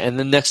next day, and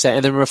the next day,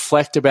 and then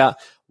reflect about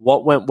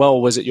what went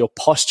well. Was it your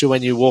posture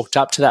when you walked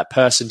up to that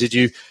person? Did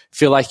you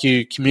feel like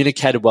you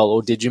communicated well,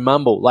 or did you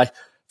mumble? Like,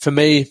 for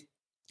me,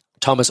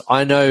 Thomas,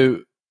 I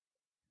know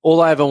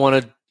all I ever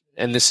wanted,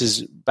 and this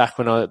is back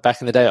in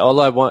the day, all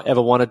I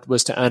ever wanted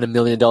was to earn $1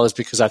 million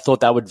because I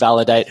thought that would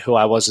validate who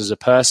I was as a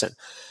person.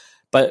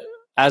 But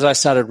as I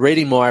started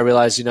reading more, I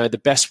realized,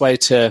 the best way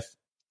to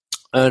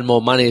earn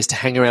more money is to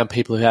hang around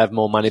people who have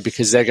more money,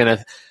 because they're going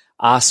to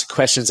ask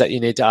questions that you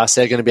need to ask.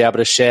 They're going to be able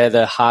to share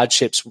the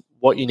hardships,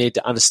 what you need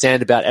to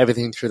understand about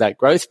everything through that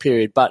growth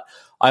period. But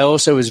I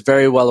also was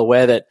very well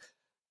aware that,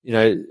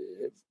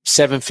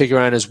 7-figure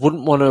owners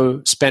wouldn't want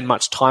to spend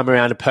much time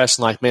around a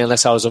person like me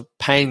unless I was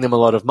paying them a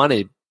lot of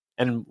money.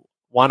 And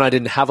one, I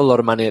didn't have a lot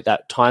of money at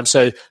that time.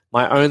 So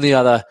my only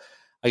other,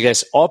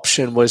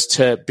 option was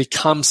to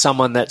become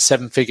someone that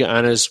 7-figure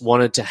earners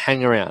wanted to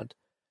hang around.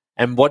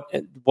 And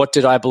what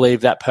did I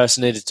believe that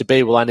person needed to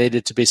be? Well, I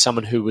needed to be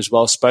someone who was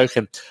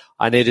well-spoken.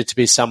 I needed to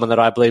be someone that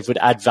I believed would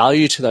add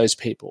value to those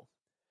people.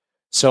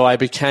 So I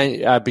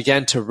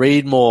began to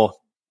read more,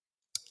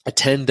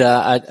 attend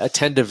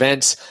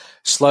events,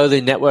 slowly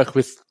network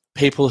with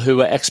people who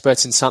were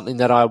experts in something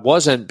that I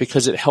wasn't,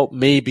 because it helped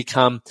me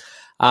become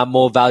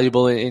more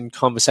valuable in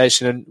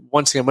conversation. And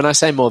once again, when I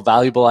say more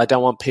valuable, I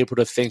don't want people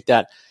to think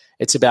that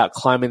it's about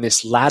climbing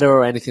this ladder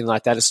or anything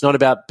like that. It's not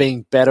about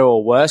being better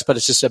or worse, but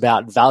it's just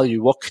about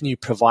value. What can you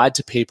provide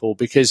to people?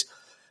 Because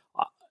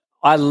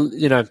for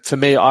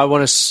me, I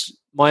want to,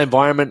 my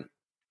environment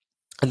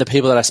and the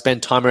people that I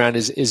spend time around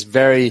is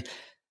very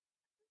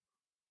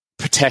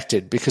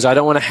protected, because I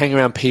don't want to hang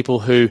around people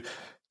who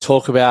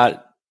talk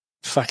about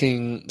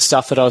fucking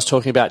stuff that I was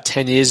talking about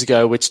 10 years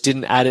ago, which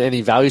didn't add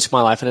any value to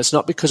my life. And it's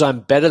not because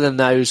I'm better than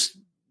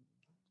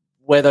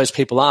where those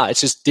people are.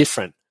 It's just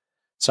different.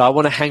 So I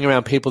want to hang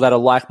around people that are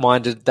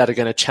like-minded, that are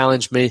going to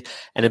challenge me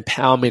and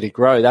empower me to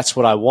grow. That's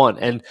what I want.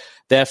 And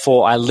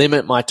therefore I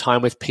limit my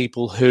time with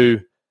people who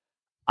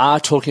are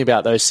talking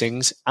about those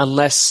things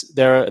unless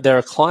they're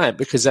a client,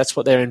 because that's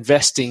what they're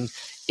investing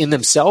in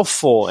themselves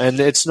for. And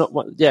it's not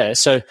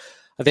so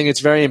I think it's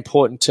very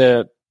important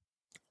to,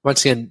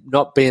 once again,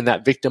 not be in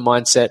that victim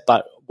mindset,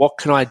 but what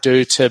can I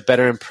do to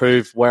better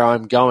improve where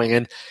I'm going?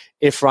 And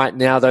if right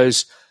now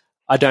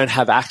I don't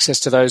have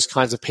access to those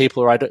kinds of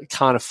people, or I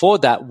can't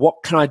afford that,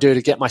 what can I do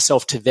to get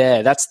myself to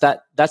there? That's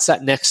that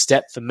next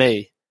step for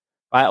me,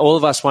 right? All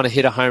of us want to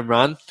hit a home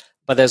run,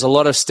 but there's a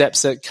lot of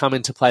steps that come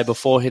into play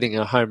before hitting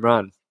a home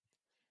run.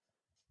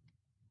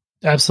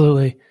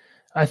 Absolutely.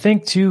 I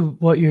think too,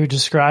 what you're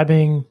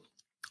describing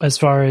as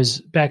far as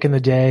back in the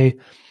day,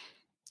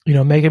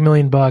 make $1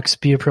 million,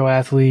 be a pro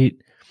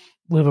athlete,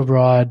 live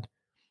abroad,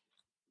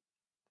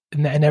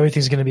 and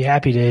everything's going to be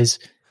happy days.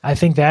 I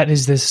think that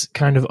is this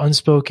kind of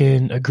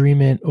unspoken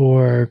agreement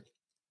or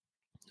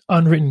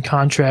unwritten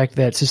contract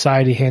that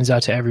society hands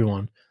out to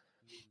everyone.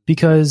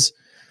 Because,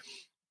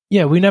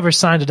 we never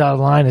signed a dotted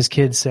line as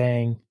kids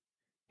saying,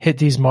 hit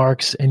these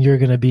marks and you're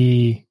going to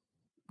be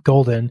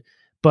golden.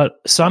 But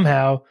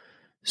somehow,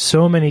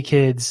 so many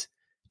kids,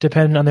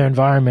 depending on their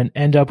environment,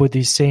 end up with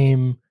these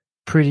same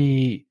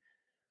pretty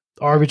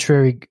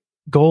arbitrary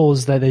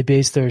goals that they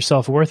base their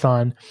self-worth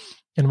on.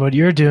 And what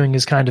you're doing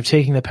is kind of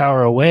taking the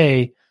power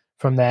away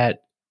from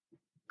that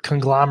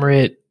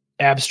conglomerate,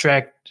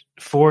 abstract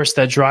force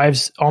that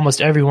drives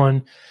almost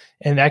everyone,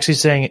 and actually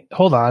saying,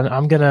 hold on,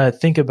 I'm going to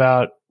think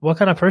about what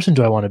kind of person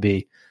do I want to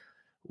be?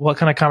 What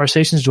kind of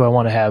conversations do I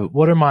want to have?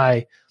 What are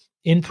my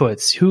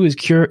inputs? Who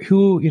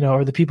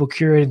are the people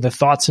curating the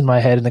thoughts in my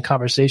head and the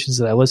conversations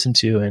that I listen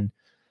to? And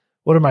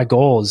what are my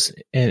goals?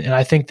 And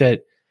I think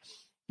that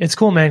it's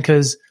cool, man,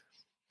 because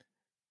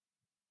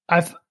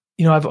I've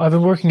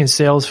been working in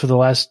sales for the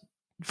last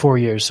 4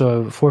 years,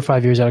 so 4 or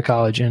 5 years out of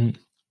college. And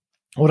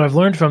what I've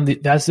learned from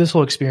that's this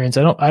whole experience,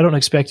 I don't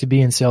expect to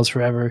be in sales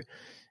forever.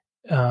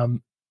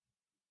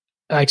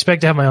 I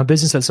expect to have my own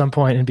business at some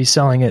point and be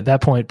selling at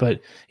that point. But,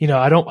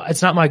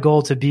 it's not my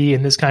goal to be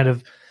in this kind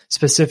of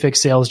specific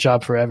sales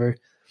job forever.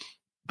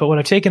 But what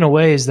I've taken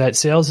away is that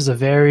sales is a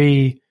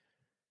very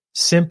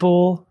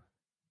simple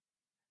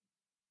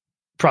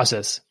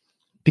process,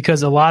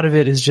 because a lot of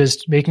it is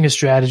just making a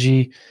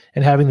strategy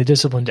and having the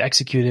discipline to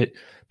execute it.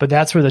 But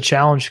that's where the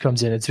challenge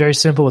comes in. It's very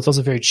simple. It's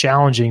also very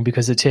challenging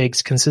because it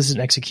takes consistent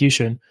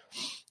execution.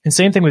 And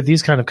same thing with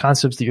these kind of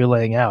concepts that you're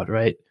laying out,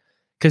 right?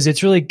 Because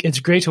it's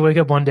great to wake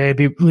up one day and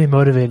be really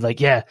motivated.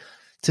 Like,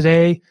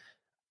 today,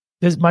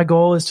 my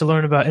goal is to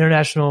learn about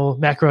international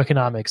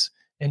macroeconomics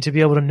and to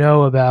be able to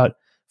know about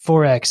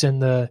Forex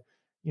and the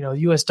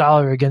US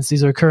dollar against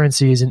these other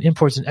currencies and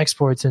imports and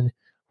exports and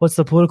what's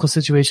the political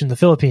situation in the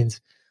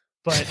Philippines.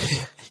 But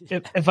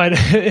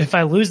if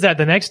I lose that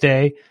the next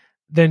day,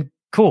 then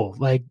cool.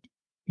 Like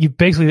I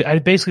basically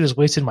just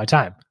wasted my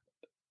time,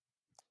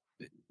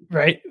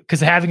 right?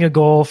 Because having a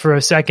goal for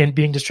a second,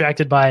 being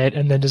distracted by it,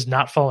 and then just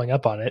not following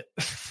up on it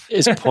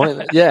is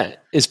pointless. Yeah,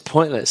 it's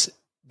pointless.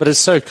 But it's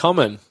so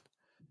common.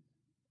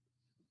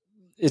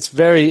 It's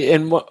very,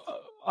 and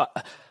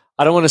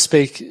I don't want to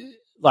speak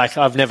like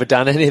I've never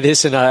done any of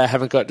this and I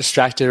haven't got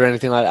distracted or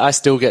anything like that. I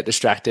still get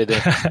distracted.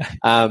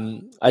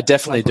 And, I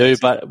definitely do.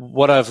 But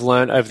what I've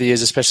learned over the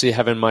years, especially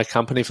having my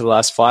company for the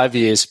last 5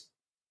 years,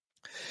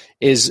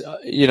 is,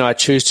 I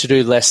choose to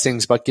do less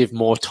things but give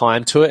more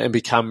time to it and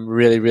become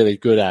really, really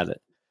good at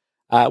it.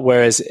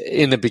 Whereas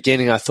in the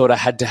beginning, I thought I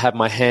had to have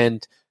my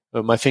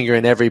finger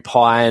in every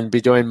pie and be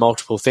doing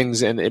multiple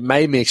things. And it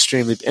made me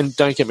extremely, and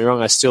don't get me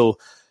wrong, I still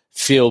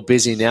feel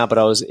busy now, but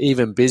I was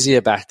even busier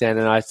back then.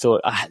 And I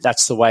thought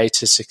that's the way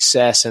to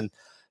success. And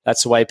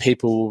that's the way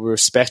people will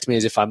respect me,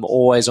 is if I'm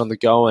always on the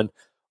go and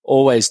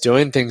always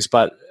doing things.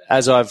 But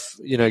as I've,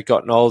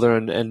 gotten older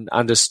and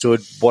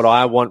understood what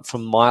I want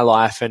from my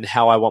life and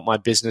how I want my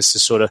business to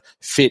sort of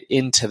fit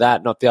into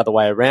that, not the other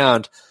way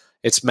around,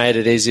 it's made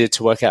it easier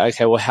to work out,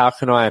 okay, well, how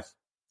can I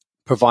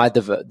provide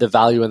the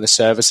value and the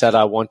service that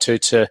I want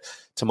to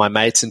my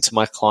mates and to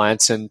my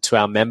clients and to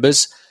our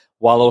members,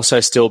 while also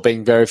still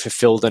being very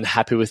fulfilled and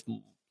happy with,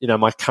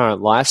 my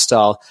current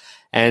lifestyle.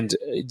 And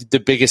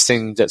the biggest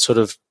thing that sort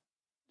of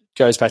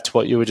goes back to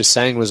what you were just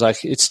saying was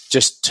like, it's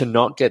just to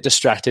not get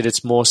distracted.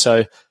 It's more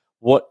so,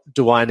 what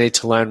do I need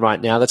to learn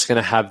right now that's going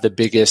to have the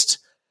biggest,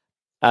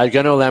 going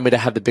to allow me to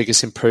have the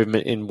biggest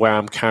improvement in where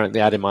I'm currently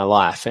at in my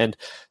life. And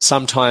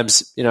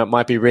sometimes, it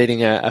might be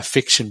reading a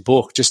fiction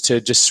book just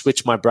to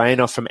switch my brain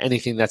off from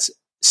anything that's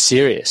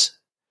serious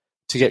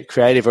to get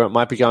creative, or it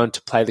might be going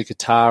to play the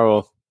guitar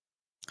or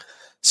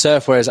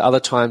surf, whereas other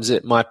times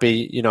it might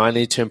be, I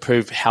need to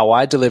improve how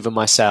I deliver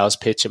my sales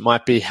pitch. It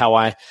might be how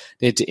I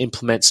need to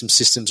implement some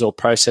systems or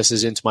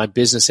processes into my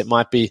business. It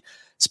might be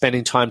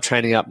spending time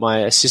training up my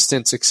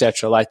assistants,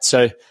 etc.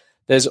 So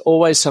there's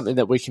always something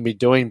that we can be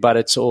doing, but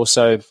it's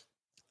also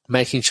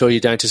making sure you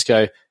don't just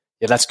go,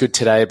 yeah, that's good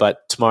today,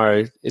 but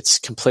tomorrow it's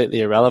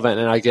completely irrelevant.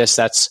 And I guess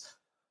that's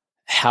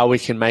how we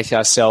can make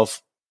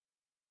ourselves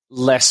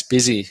less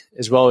busy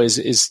as well,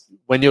 is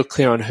when you're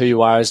clear on who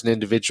you are as an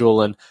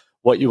individual and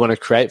what you want to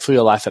create for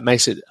your life, it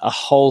makes it a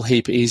whole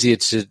heap easier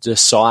to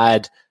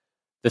decide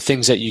the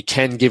things that you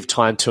can give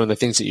time to and the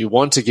things that you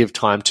want to give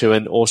time to,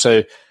 and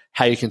also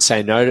how you can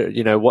say no to,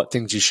 you know, what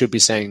things you should be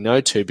saying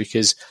no to,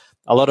 because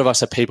a lot of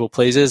us are people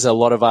pleasers. A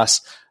lot of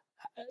us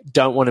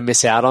don't want to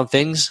miss out on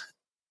things,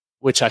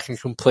 which I can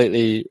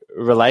completely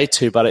relate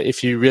to. But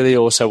if you really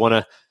also want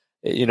to,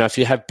 you know, if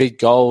you have big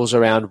goals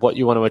around what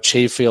you want to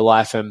achieve for your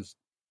life and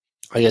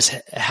I guess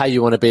how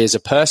you want to be as a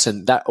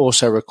person, that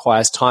also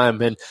requires time,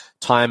 and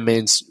time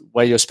means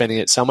where you're spending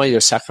it somewhere,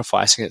 you're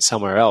sacrificing it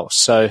somewhere else.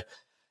 So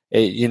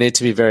you need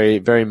to be very,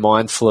 very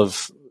mindful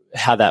of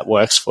how that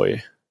works for you.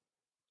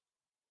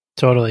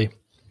 Totally.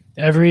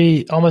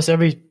 Almost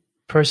every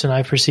person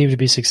I perceive to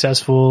be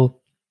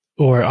successful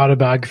or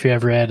autobiography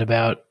I've read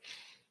about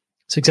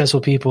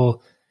successful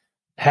people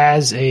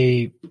has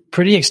a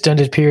pretty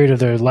extended period of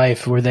their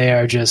life where they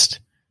are just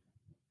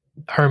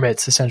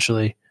hermits,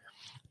 essentially,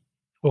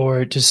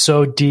 or just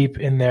so deep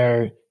in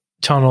their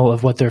tunnel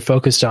of what they're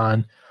focused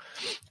on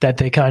that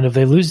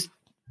they lose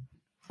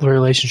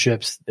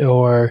relationships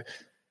or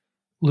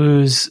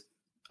lose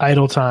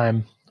idle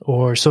time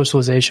or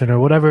socialization or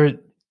whatever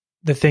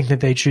the thing that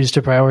they choose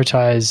to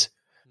prioritize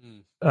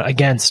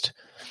against.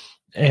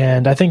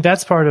 And I think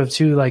that's part of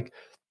too, like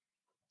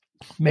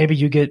maybe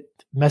you get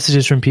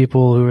messages from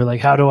people who are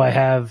like, how do I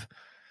have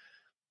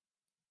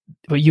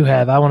what you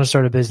have? I want to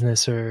start a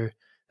business or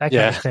that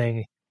kind of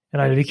thing.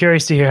 And I'd be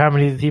curious to hear how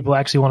many people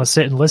actually want to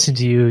sit and listen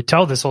to you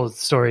tell this whole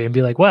story and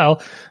be like,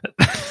 well,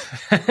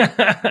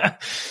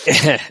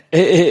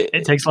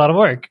 it takes a lot of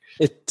work.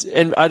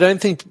 And I don't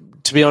think,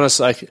 to be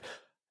honest, like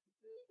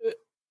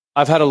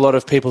I've had a lot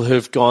of people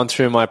who've gone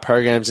through my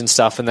programs and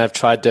stuff and they've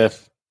tried to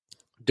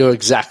do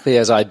exactly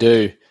as I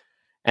do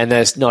and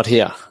they're not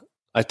here.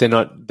 Like they're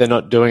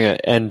not doing it.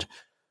 And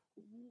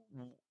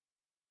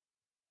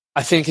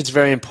I think it's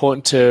very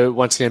important to,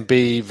 once again,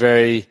 be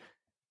very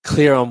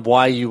clear on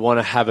why you want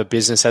to have a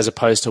business as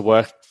opposed to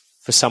work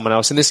for someone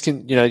else. And this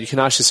can, you know, you can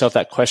ask yourself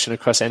that question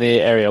across any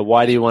area.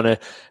 Why do you want to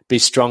be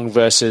strong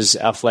versus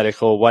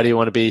athletic? Or why do you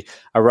want to be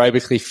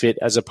aerobically fit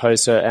as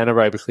opposed to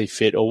anaerobically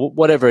fit? Or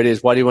whatever it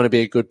is, why do you want to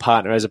be a good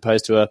partner as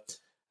opposed to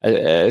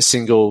a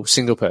single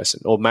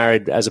person, or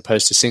married as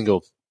opposed to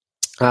single?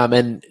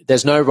 And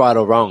there's no right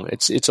or wrong.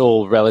 It's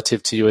all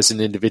relative to you as an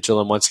individual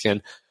and once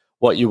again,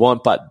 what you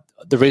want. But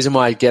the reason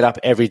why I get up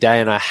every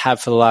day, and I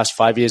have for the last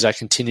 5 years, I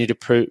continue to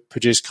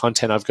produce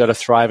content. I've got a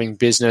thriving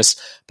business,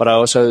 but I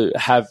also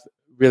have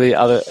really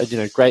other, you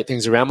know, great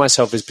things around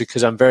myself, is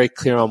because I'm very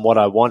clear on what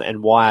I want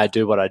and why I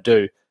do what I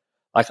do.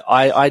 Like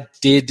I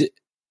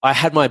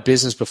had my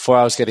business before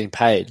I was getting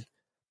paid.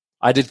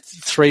 I did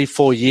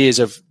 3-4 years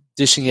of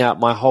dishing out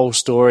my whole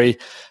story,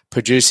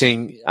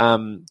 producing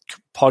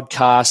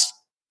podcasts,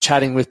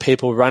 chatting with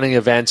people, running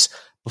events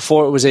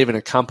before it was even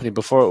a company,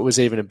 before it was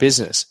even a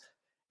business.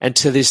 And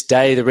to this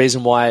day, the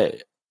reason why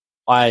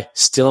I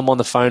still am on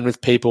the phone with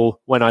people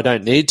when I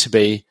don't need to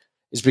be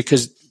is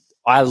because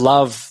I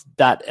love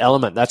that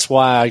element. That's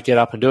why I get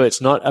up and do it. It's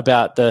not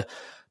about the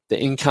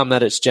income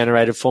that it's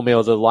generated for me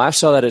or the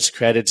lifestyle that it's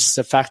created. It's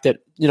the fact that,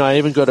 you know,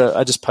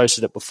 I just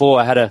posted it before.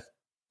 I had a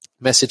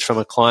message from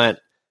a client.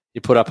 He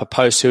put up a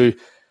post who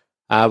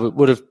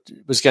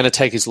was going to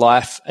take his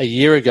life a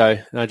year ago,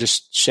 and I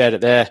just shared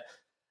it there.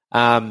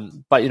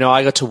 But, you know,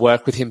 I got to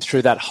work with him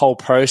through that whole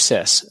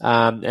process.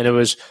 And it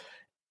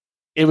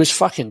was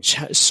fucking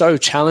so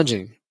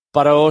challenging,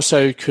 but I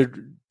also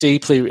could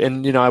deeply,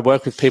 and, you know, I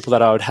work with people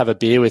that I would have a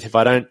beer with. If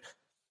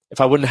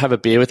I wouldn't have a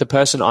beer with a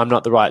person, I'm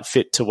not the right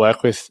fit to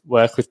work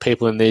with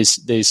people in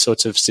these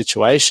sorts of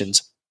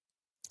situations.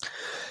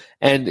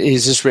 And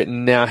he's just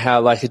written now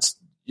how, like, it's,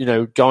 you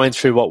know, going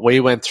through what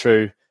we went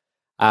through,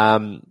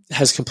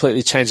 has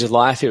completely changed his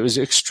life. It was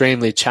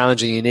extremely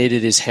challenging. He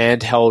needed his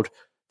hand held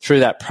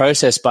through that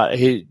process, but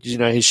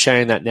he's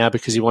sharing that now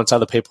because he wants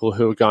other people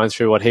who are going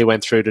through what he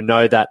went through to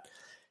know that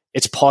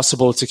it's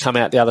possible to come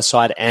out the other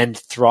side and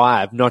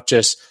thrive, not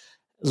just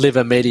live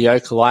a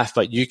mediocre life,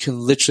 but you can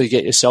literally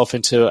get yourself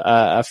into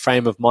a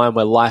frame of mind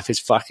where life is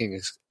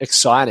fucking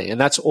exciting. And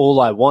that's all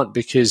I want,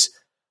 because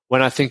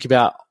when I think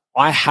about,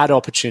 I had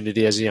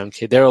opportunity as a young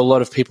kid. There are a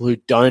lot of people who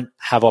don't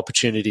have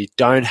opportunity,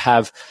 don't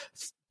have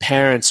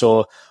parents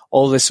or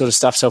all this sort of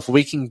stuff. So if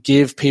we can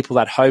give people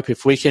that hope,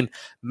 if we can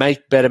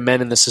make better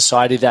men in the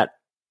society that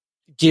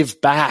give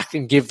back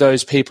and give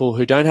those people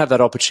who don't have that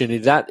opportunity,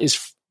 that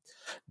is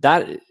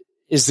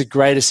the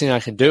greatest thing I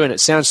can do. And it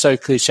sounds so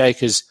cliche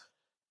because,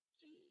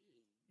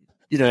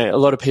 you know, a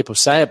lot of people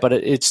say it, but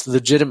it's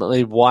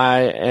legitimately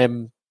why I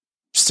am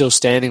still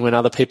standing when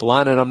other people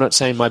aren't. And I'm not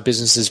saying my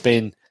business has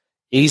been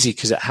easy,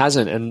 because it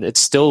hasn't. And it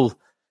still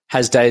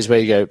has days where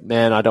you go,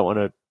 man, I don't want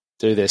to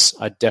do this.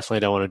 I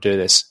definitely don't want to do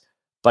this.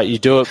 But you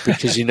do it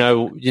because you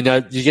know, you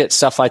get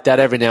stuff like that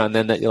every now and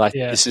then that you're like,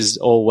 This is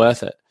all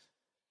worth it.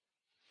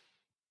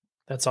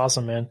 That's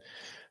awesome, man.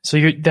 So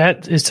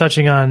that is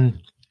touching on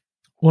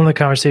one of the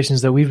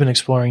conversations that we've been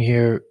exploring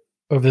here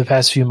over the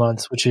past few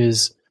months, which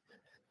is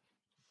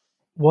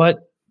what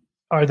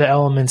are the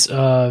elements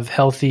of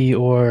healthy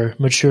or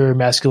mature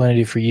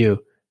masculinity for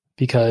you?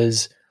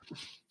 Because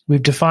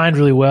we've defined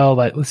really well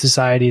by with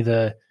society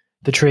the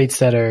traits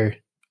that are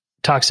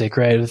toxic,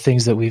 right? The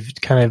things that we've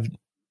kind of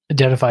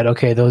identified,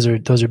 okay, those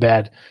are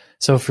bad.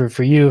 So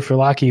for you, for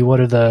Lockie,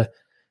 what are the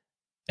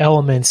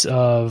elements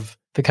of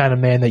the kind of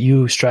man that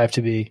you strive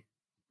to be?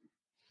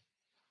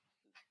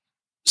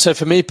 So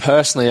for me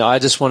personally, I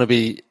just want to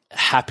be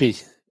happy.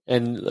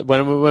 And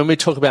when we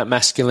talk about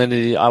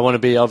masculinity, I want to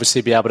be able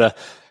to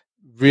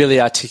really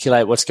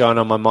articulate what's going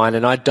on in my mind.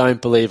 And I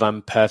don't believe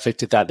I'm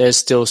perfect at that. There's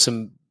still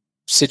some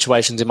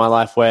situations in my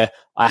life where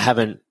I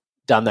haven't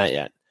done that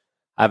yet.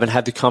 I haven't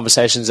had the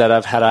conversations that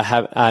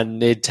I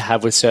need to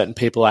have with certain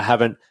people. I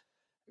haven't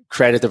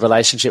created the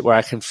relationship where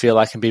I can feel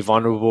I can be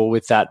vulnerable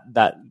with that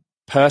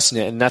person.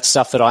 And that's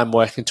stuff that I'm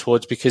working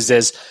towards, because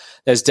there's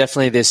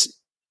definitely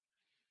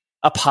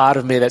a part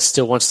of me that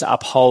still wants to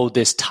uphold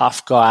this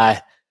tough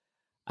guy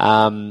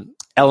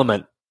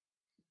element.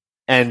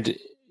 And,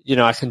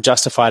 I can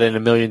justify it in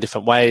a million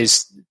different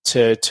ways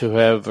to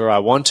whoever I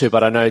want to,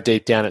 but I know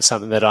deep down it's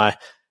something that I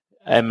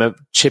am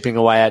chipping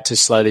away at to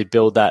slowly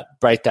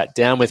break that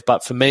down with.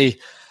 But for me,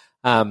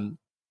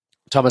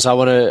 Thomas,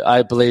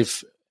 I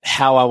believe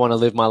how I want to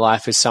live my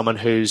life is someone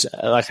who's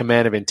like a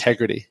man of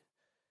integrity.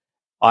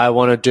 I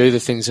want to do the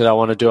things that I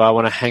want to do. I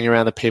want to hang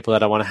around the people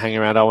that I want to hang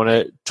around. I want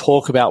to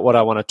talk about what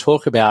I want to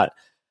talk about,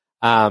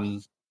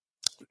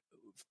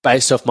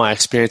 based off my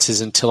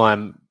experiences until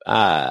I'm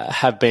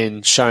have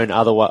been shown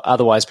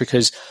otherwise.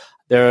 Because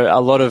there are a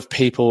lot of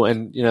people,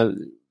 and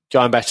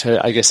going back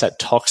to, I guess, that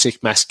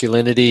toxic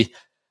masculinity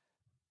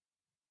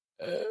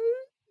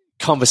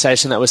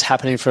conversation that was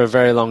happening for a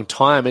very long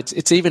time.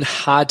 It's even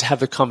hard to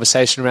have a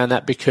conversation around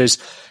that, because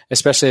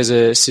especially as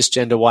a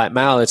cisgender white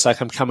male, it's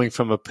like I'm coming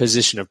from a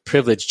position of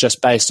privilege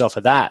just based off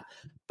of that.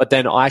 But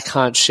then I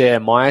can't share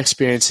my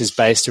experiences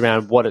based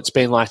around what it's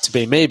been like to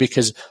be me,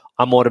 because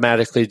I'm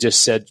automatically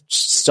just said,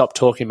 stop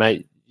talking,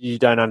 mate. You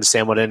don't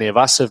understand what any of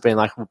us have been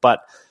like.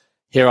 But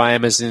here I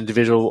am as an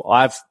individual.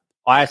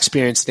 I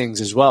experience things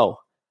as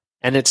well.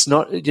 And it's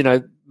not,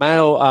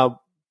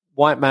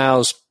 white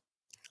males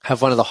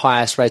have one of the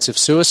highest rates of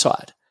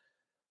suicide.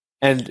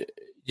 And,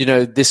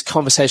 this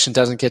conversation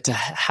doesn't get to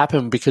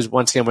happen because,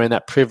 once again, we're in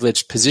that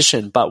privileged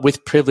position. But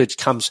with privilege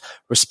comes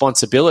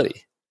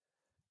responsibility,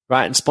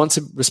 right? And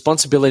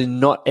responsibility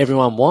not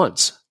everyone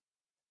wants.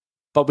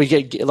 But we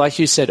get, like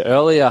you said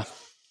earlier,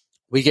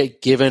 we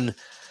get given,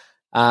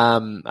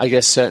 I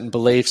guess, certain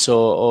beliefs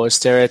or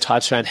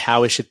stereotypes around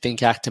how we should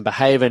think, act, and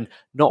behave. And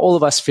not all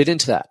of us fit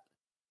into that.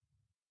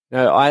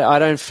 I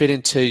don't fit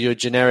into your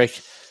generic,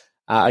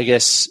 I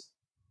guess,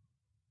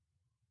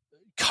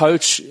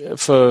 coach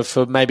for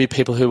maybe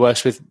people who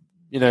works with,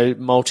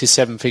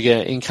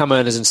 multi-7-figure income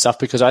earners and stuff,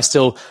 because I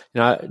still,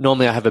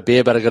 normally I have a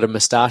beard, but I got a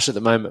moustache at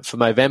the moment for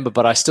Movember,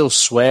 but I still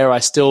swear. I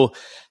still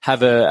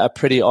have a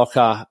pretty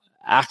ochre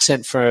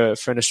accent for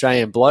an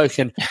Australian bloke.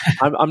 And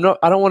I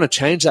don't want to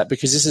change that,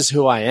 because this is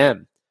who I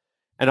am.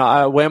 And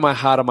I wear my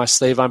heart on my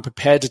sleeve. I'm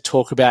prepared to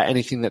talk about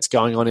anything that's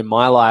going on in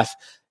my life,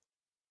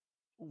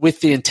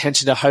 with the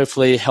intention to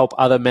hopefully help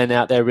other men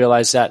out there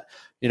realize that,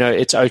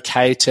 it's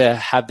okay to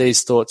have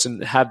these thoughts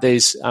and have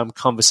these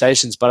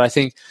conversations. But I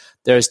think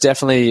there's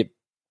definitely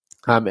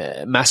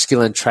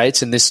masculine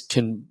traits, and this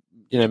can,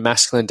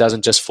 masculine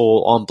doesn't just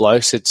fall on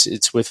blokes.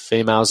 It's with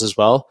females as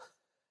well.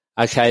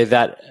 Okay,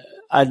 that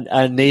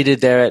are needed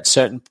there at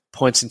certain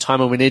points in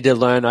time, and we need to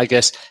learn, I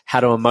guess,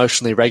 how to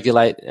emotionally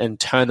regulate and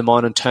turn them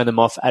on and turn them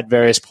off at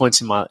various points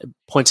in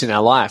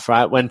our life.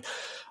 Right, when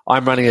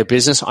I'm running a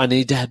business, I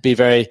need to be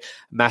very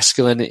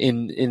masculine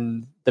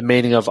in the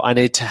meaning of I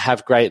need to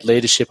have great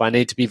leadership. I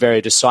need to be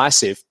very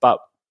decisive. But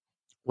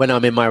when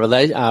I'm in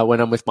when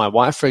I'm with my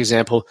wife, for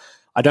example,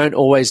 I don't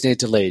always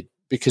need to lead,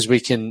 because we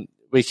can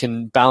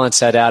balance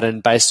that out,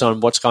 and based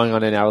on what's going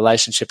on in our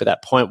relationship at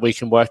that point, we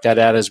can work that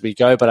out as we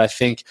go. But I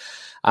think,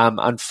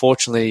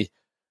 unfortunately,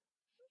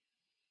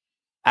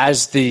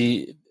 as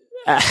we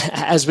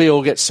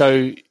all get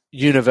so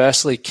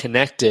universally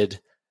connected,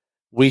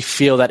 we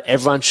feel that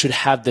everyone should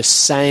have the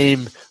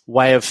same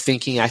way of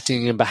thinking,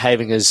 acting, and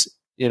behaving as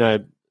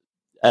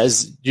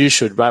you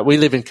should, right? We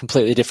live in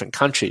completely different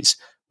countries.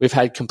 We've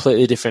had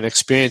completely different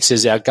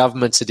experiences. Our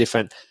governments are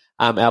different.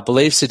 Our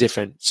beliefs are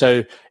different.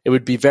 So it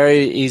would be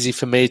very easy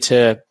for me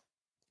to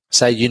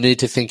say, you need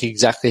to think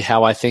exactly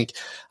how I think.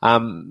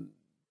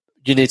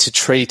 You need to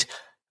treat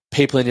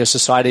people in your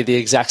society the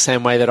exact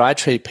same way that I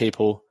treat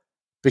people,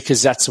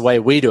 because that's the way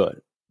we do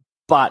it.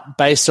 But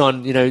based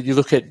on, you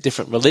look at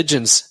different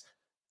religions,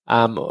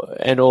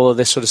 and all of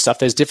this sort of stuff,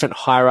 there's different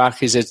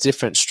hierarchies, there's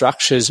different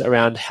structures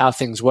around how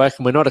things work,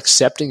 and we're not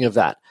accepting of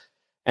that.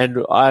 And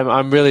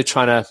I'm really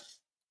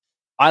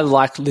I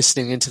like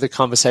listening into the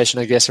conversation,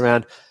 I guess,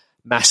 around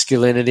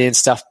masculinity and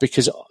stuff,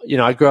 because,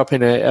 I grew up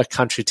in a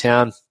country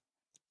town,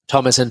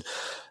 Thomas, and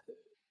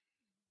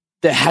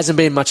there hasn't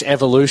been much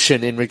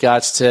evolution in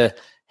regards to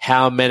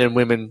how men and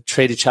women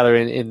treat each other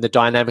in the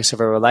dynamics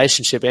of a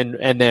relationship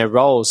and their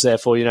roles.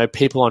 Therefore,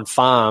 people on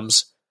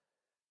farms,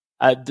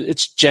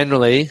 it's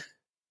generally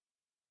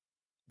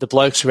the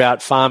blokes who are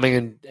out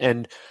farming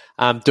and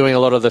doing a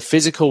lot of the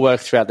physical work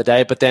throughout the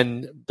day, but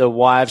then the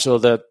wives or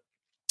the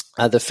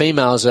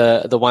females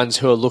are the ones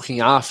who are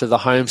looking after the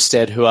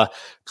homestead, who are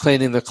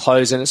cleaning the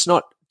clothes. And it's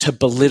not to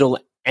belittle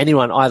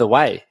anyone either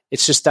way.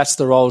 It's just that's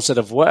the roles that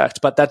have worked.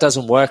 But that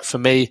doesn't work for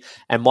me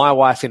and my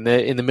wife in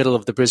the middle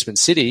of the Brisbane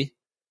city.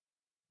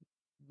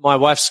 My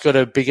wife's got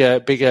a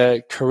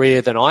bigger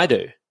career than I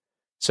do.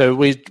 So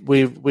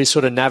we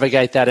sort of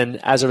navigate that, and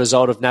as a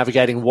result of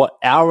navigating what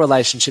our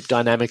relationship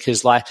dynamic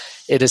is like,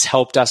 it has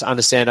helped us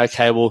understand,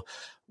 okay, well,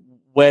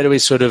 where do we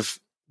sort of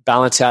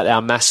balance out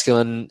our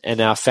masculine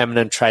and our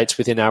feminine traits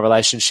within our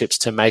relationships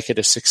to make it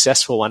a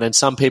successful one? And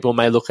some people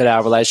may look at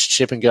our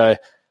relationship and go,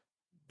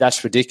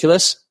 that's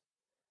ridiculous.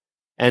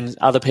 And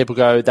other people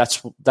go,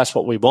 that's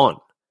what we want.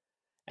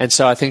 And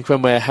so I think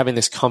when we're having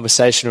this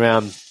conversation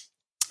around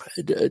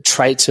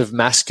traits of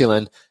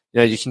masculine,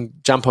 you can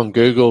jump on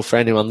Google for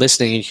anyone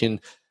listening.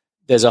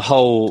 There's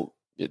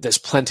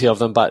plenty of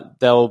them, but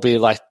there will be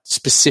like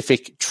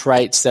specific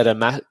traits that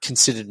are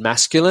considered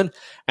masculine,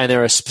 and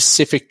there are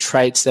specific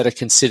traits that are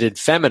considered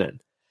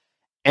feminine.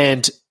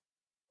 And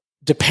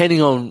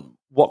depending on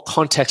what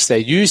context they're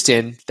used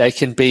in, they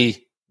can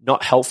be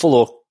not helpful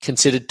or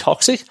considered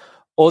toxic,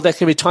 or there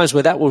can be times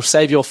where that will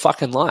save your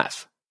fucking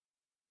life.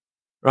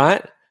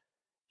 Right?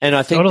 And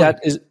I think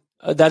totally.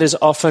 that is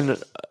often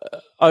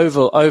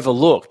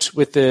overlooked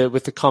with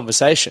the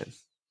conversation.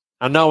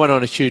 I know I went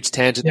on a huge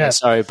tangent there,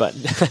 sorry, but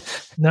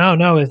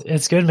no,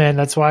 it's good, man.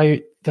 That's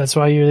why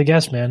you're the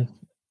guest, man.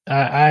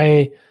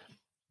 I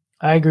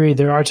agree.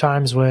 There are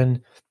times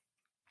when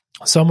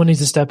someone needs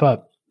to step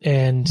up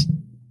and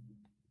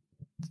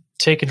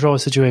take control of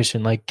the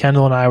situation. Like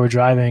Kendall and I were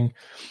driving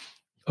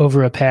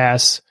over a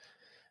pass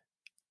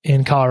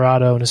in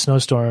Colorado in a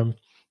snowstorm,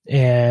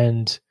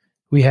 and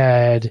we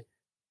had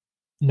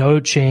no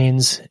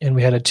chains, and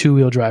we had a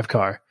 2-wheel drive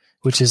car,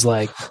 which is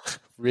like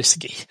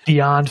risky,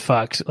 beyond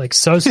fucked, like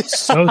so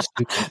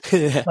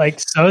stupid, like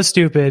so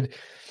stupid,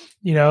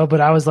 But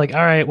I was like,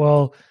 all right,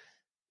 well,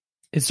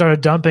 it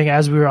started dumping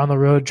as we were on the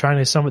road trying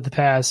to summit the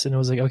pass, and it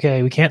was like,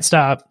 okay, we can't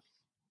stop,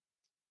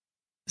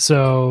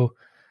 so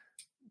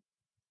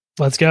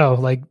let's go.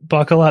 Like,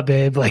 buckle up,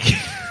 babe. Like,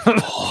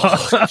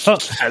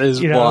 that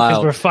is wild.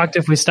 Because we're fucked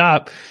if we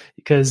stop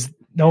because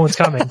no one's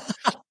coming,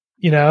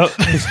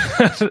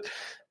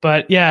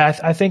 But yeah,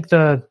 I think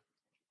it's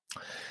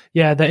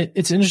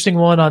an interesting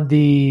one on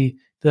the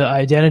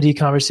identity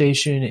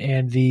conversation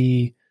and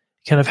the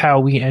kind of how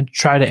we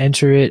try to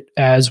enter it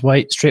as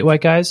straight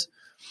white guys.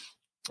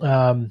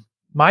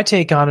 My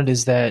take on it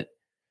is that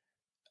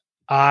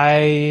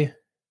I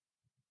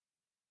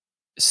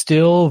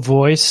still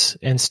voice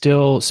and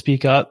still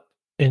speak up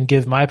and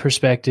give my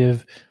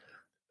perspective,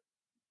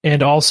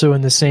 and also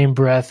in the same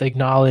breath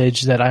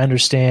acknowledge that I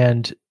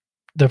understand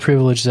the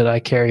privilege that I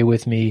carry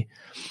with me,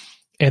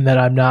 and that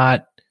I'm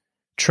not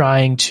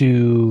trying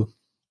to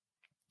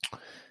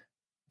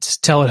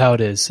tell it how it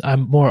is.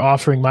 I'm more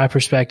offering my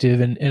perspective.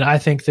 And I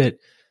think that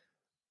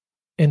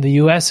in the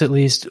US, at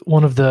least,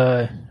 one of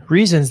the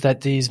reasons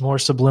that these more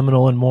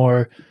subliminal and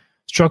more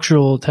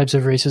structural types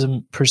of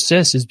racism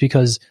persist is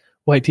because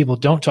white people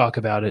don't talk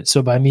about it.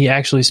 So by me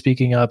actually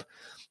speaking up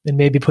and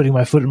maybe putting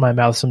my foot in my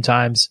mouth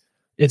sometimes,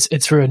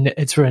 it's for a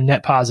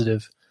net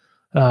positive.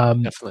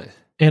 Definitely.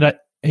 And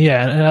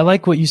I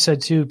like what you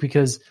said too,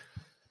 because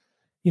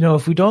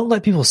if we don't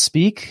let people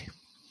speak,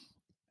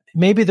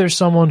 maybe there's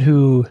someone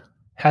who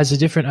has a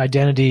different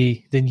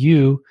identity than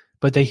you,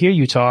 but they hear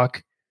you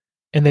talk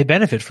and they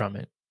benefit from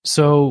it.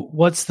 So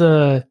what's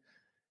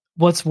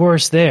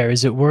worse there?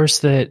 Is it worse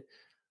that,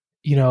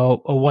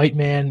 a white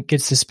man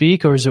gets to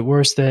speak, or is it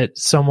worse that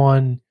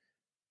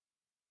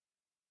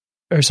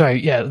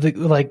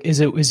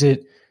is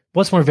it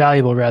what's more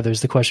valuable, rather,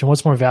 is the question.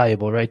 What's more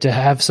valuable, right? To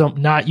have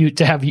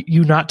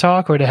you not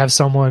talk, or to have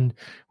someone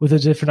with a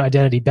different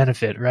identity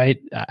benefit, right?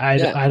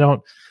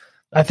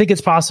 I think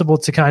it's possible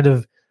to kind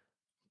of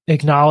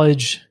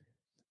acknowledge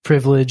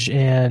privilege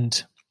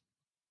and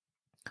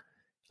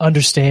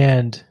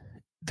understand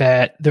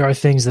that there are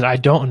things that I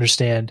don't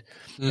understand,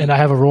 and I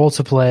have a role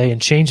to play in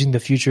changing the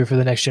future for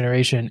the next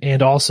generation.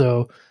 And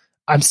also,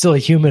 I'm still a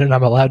human and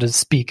I'm allowed to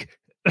speak.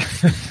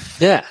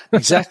 Yeah,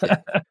 exactly.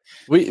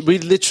 We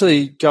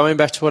literally, going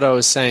back to what I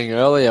was saying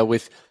earlier,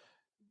 with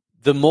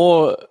the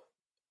more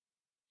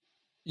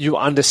you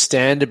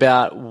understand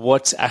about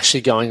what's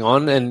actually going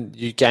on, and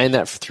you gain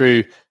that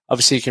through,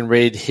 obviously you can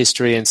read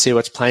history and see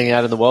what's playing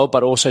out in the world,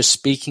 but also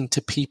speaking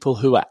to people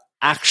who are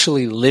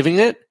actually living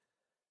it,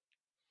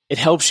 it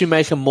helps you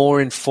make a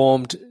more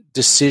informed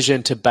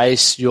decision to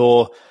base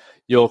your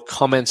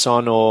comments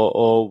on,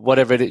 or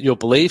whatever your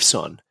beliefs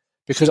on.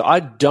 Because I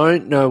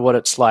don't know what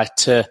it's like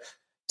to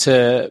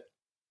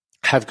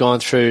have gone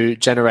through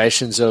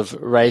generations of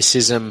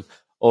racism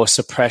or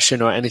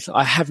suppression or anything.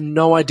 I have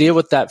no idea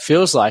what that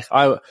feels like.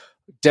 I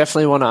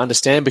definitely want to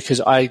understand, because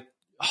I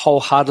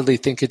wholeheartedly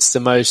think it's the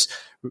most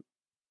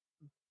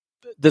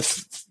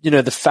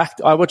the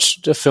fact, I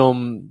watched a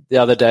film the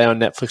other day on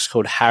Netflix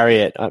called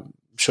Harriet. I'm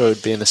sure it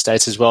would be in the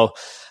States as well.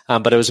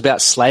 But it was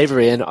about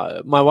slavery. And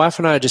my wife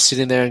and I are just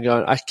sitting there and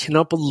going, I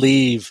cannot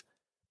believe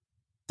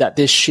that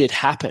this shit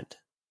happened.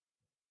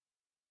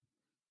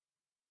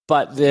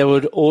 But there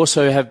would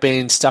also have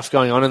been stuff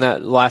going on in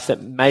that life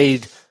that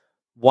made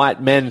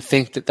white men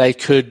think that they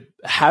could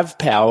have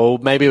power, or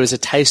maybe it was a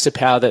taste of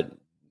power that,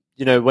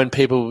 when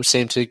people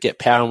seem to get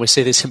power, and we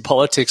see this in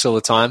politics all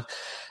the time,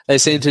 they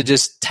seem to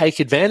just take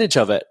advantage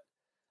of it.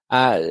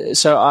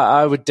 So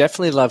I would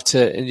definitely love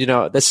to,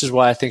 and this is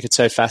why I think it's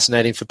so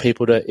fascinating for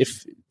people to,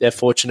 if they're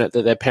fortunate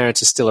that their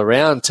parents are still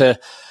around, to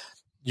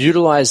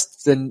utilize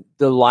the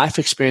life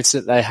experience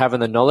that they have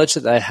and the knowledge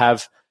that they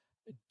have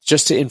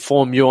just to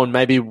inform you on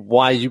maybe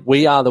why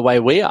we are the way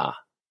we are.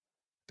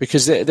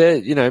 Because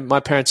they're my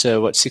parents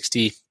are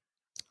 60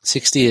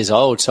 years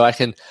old, so I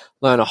can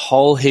learn a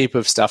whole heap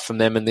of stuff from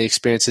them and the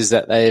experiences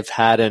that they've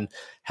had and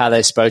how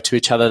they spoke to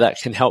each other that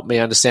can help me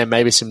understand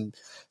maybe some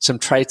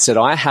traits that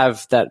I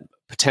have that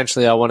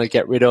potentially I want to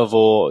get rid of,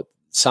 or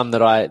some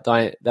that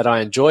I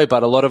enjoy.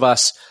 But a lot of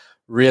us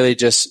really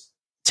just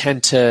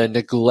tend to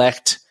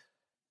neglect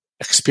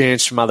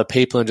experience from other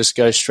people and just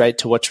go straight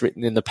to what's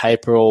written in the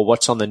paper or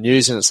what's on the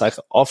news. And it's like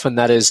often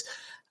that is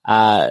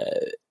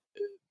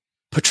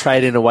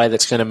portrayed in a way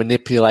that's going to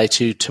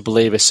manipulate you to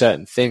believe a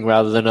certain thing,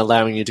 rather than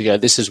allowing you to go,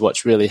 this is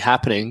what's really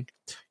happening.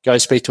 Go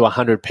speak to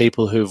 100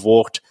 people who've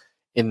walked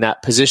in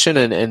that position,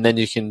 and then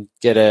you can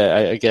get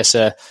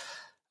an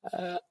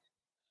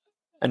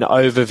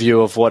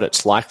overview of what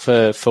it's like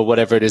for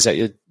whatever it is that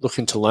you're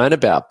looking to learn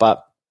about.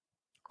 But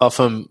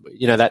often,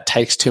 that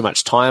takes too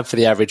much time for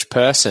the average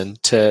person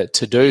to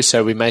do.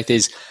 So we make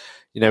these,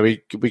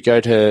 we go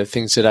to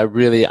things that are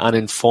really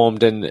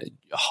uninformed and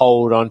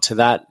hold on to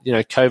that.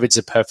 COVID's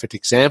a perfect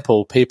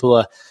example. People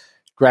are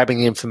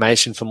grabbing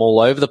information from all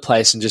over the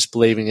place and just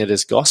believing it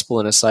as gospel.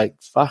 And it's like,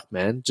 fuck,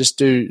 man, just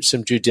do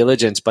some due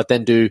diligence, but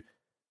then do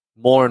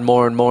more and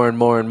more and more and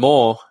more and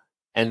more,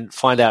 and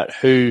find out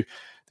who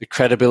the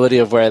credibility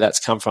of where that's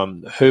come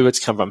from, who it's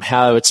come from,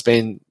 how it's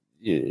been,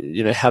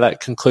 how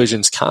that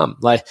conclusion's come.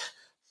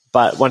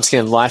 But once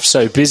again, life's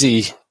so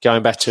busy,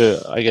 going back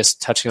to, I guess,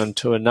 touching on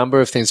to a number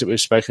of things that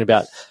we've spoken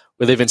about.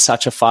 We live in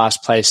such a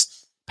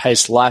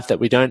fast-paced life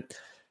that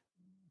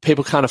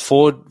people can't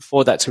afford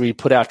that, so we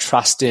put our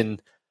trust in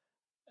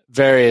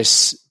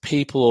various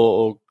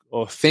people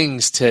or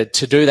things to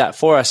do that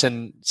for us.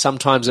 And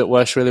sometimes it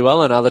works really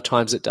well and other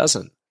times it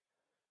doesn't.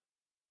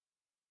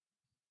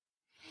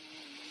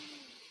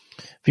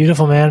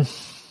 Beautiful, man.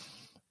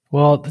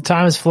 Well, the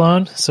time has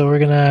flown, so we're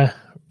going to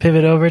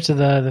pivot over to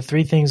the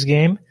three things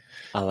game.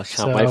 Oh, I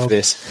can't wait for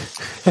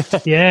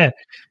this. Yeah.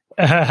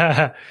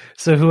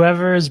 So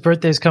whoever's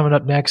birthday is coming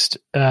up next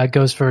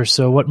goes first.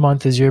 So what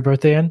month is your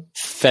birthday in?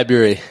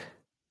 February.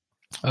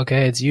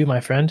 Okay, it's you, my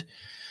friend.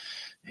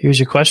 Here's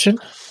your question.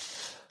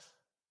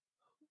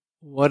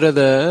 What are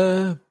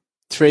the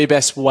 3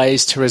 best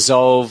ways to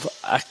resolve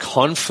a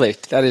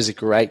conflict? That is a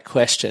great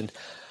question.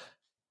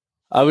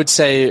 I would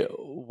say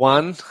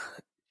 1,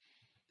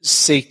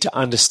 seek to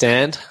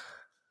understand.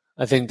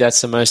 I think that's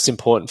the most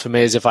important for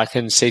me, is if I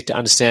can seek to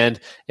understand,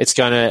 it's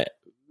going to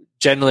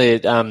generally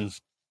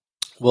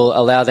will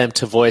allow them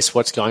to voice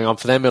what's going on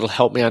for them. It'll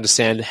help me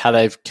understand how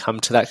they've come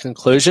to that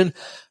conclusion,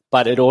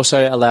 but it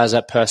also allows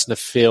that person to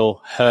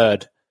feel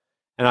heard.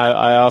 And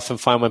I often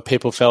find when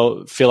people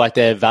feel like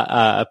their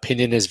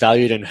opinion is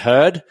valued and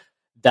heard,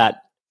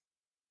 that,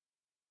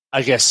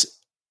 I guess,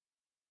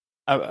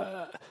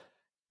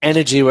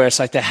 energy where it's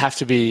like they have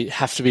to be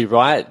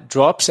right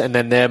drops, and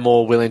then they're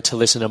more willing to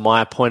listen to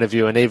my point of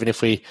view. And even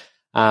if we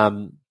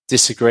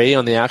disagree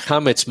on the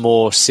outcome, it's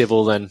more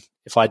civil than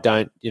if I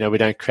don't, we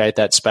don't create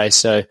that space.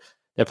 So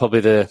they're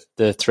probably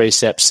the 3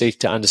 steps: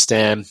 seek to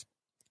understand,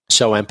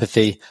 show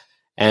empathy,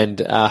 and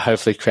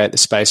hopefully create the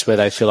space where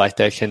they feel like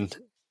they can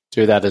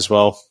do that as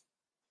well.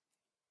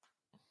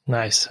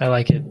 Nice. I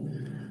like it.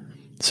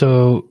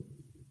 So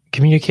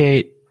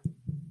communicate,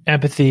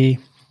 empathy,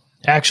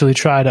 actually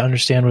try to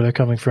understand where they're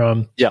coming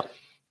from. Yeah.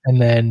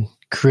 And then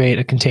create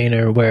a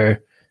container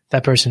where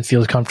that person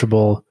feels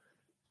comfortable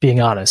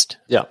being honest.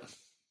 Yeah.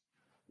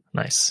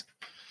 Nice.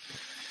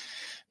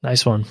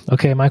 Nice one.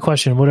 Okay, my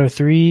question, what are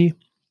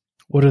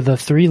the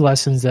 3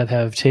 lessons that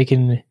have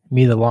taken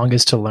me the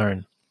longest to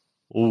learn?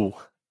 Ooh.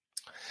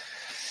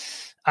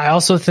 I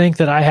also think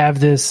that I have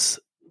this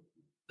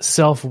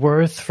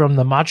self-worth from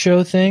the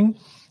macho thing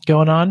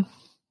going on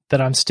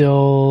that I'm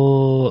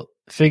still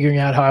figuring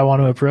out how I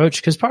want to approach,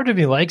 because part of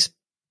me likes,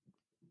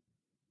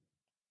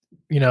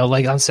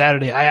 like on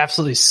Saturday, I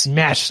absolutely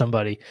smashed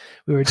somebody.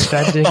 We were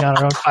defending on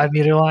our own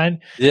 5-meter line.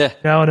 Yeah.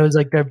 And it was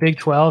like their big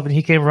 12, and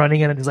he came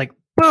running in and it was like,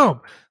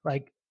 boom,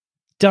 like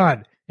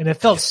done. And it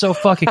felt so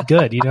fucking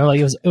good,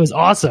 like it was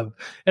awesome.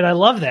 And I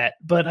love that.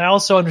 But I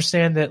also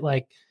understand that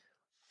like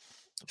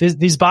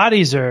these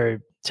bodies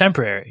are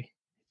temporary,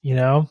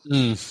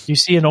 You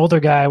see an older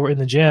guy in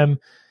the gym,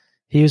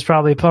 he was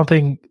probably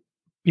pumping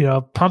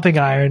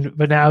iron,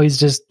 but now he's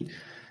just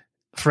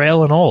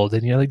frail and old,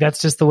 and like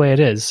that's just the way it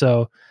is.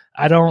 So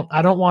I don't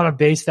want to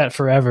base that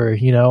forever,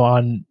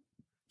 on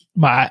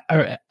I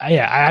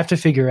have to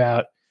figure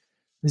out,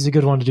 this is a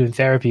good one to do in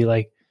therapy,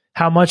 like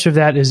how much of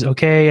that is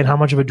okay and how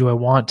much of it do I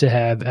want to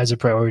have as a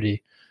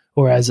priority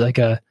or as like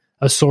a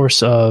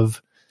source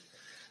of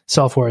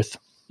self-worth.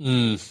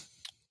 It's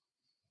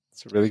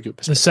a really good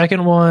perspective. The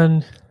second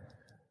one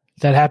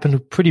that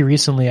happened pretty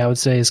recently, I would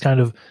say, is kind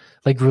of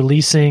like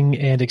releasing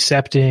and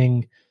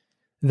accepting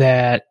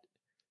that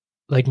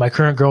like my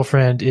current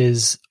girlfriend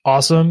is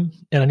awesome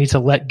and I need to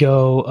let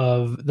go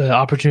of the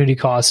opportunity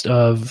cost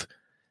of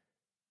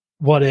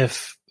what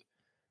if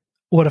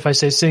I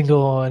stay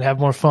single and have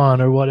more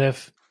fun, or what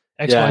if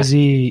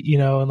XYZ,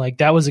 and like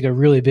that was like a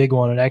really big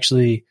one. It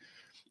actually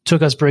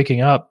took us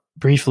breaking up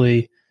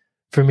briefly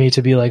for me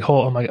to be like,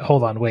 hold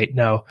on, wait,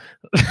 no,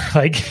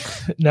 like,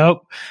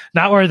 nope,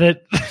 not worth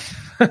it.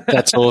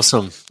 That's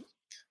awesome.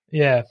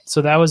 Yeah.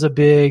 So that was a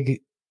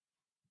big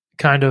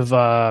kind of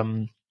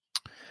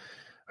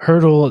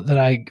hurdle that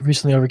I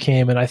recently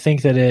overcame. And I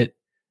think that it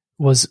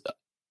was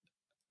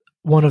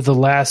one of the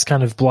last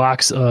kind of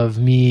blocks of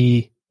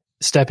me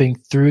stepping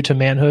through to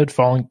manhood,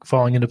 falling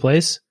into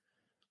place.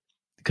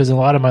 Because in a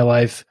lot of my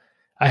life,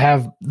 I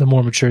have the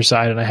more mature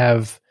side, and I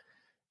have,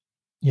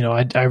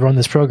 I run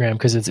this program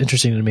because it's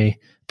interesting to me,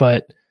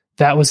 but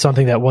that was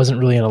something that wasn't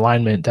really in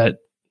alignment, that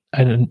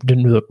I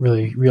didn't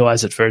really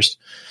realize at first.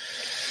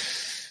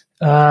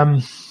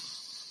 And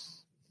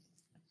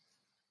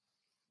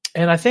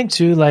I think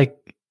too, like,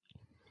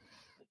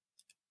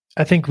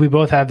 I think we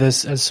both have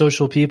this as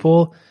social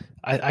people.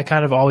 I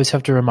kind of always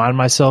have to remind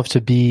myself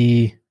to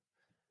be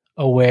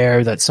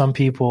aware that some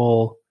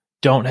people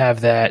don't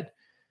have that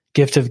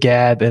gift of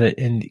gab,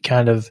 and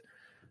kind of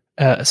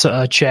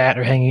a chat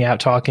or hanging out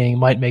talking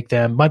might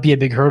be a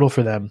big hurdle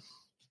for them,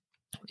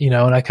 and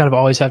I kind of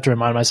always have to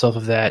remind myself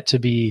of that, to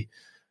be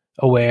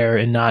aware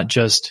and not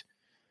just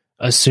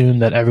assume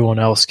that everyone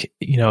else,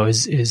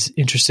 is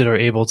interested or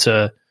able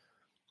to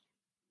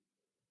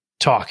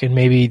talk, and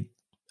maybe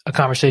a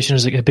conversation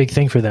is like a big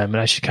thing for them,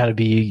 and I should kind of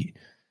be,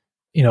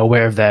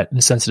 aware of that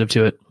and sensitive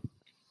to it.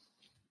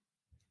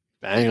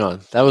 Bang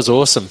on. That was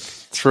awesome.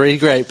 3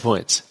 great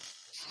points.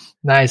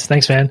 Nice.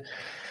 Thanks, man.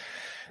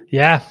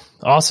 Yeah.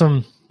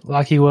 Awesome.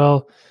 Lockie.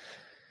 Well,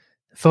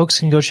 folks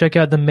can go check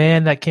out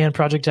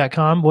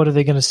themanthatcanproject.com. What are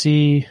they going to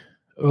see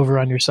over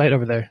on your site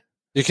over there?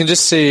 You can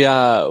just see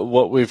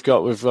what we've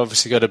got. We've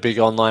obviously got a big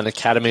online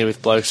academy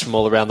with blokes from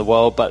all around the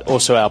world, but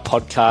also our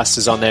podcast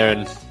is on there.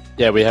 And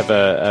we have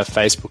a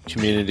Facebook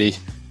community,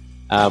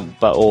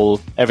 but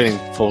everything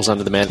falls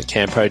under the Man That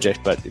Can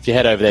Project. But if you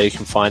head over there, you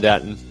can find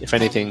out. And if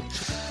anything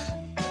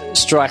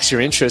strikes your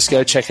interest,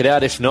 go check it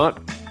out. If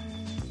not,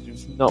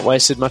 you've not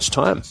wasted much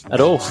time at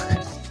all.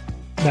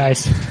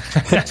 Nice.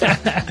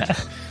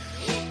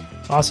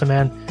 Awesome,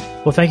 man.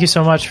 Well, thank you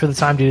so much for the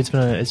time, dude. It's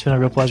been a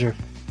real pleasure.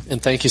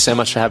 And thank you so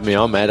much for having me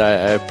on, mate. I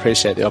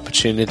appreciate the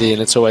opportunity,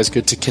 and it's always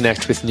good to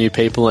connect with new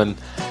people and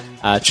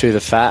chew the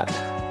fat.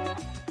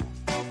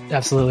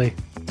 Absolutely.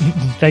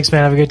 Thanks,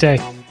 man. Have a great day.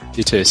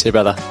 You too. See you,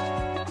 brother.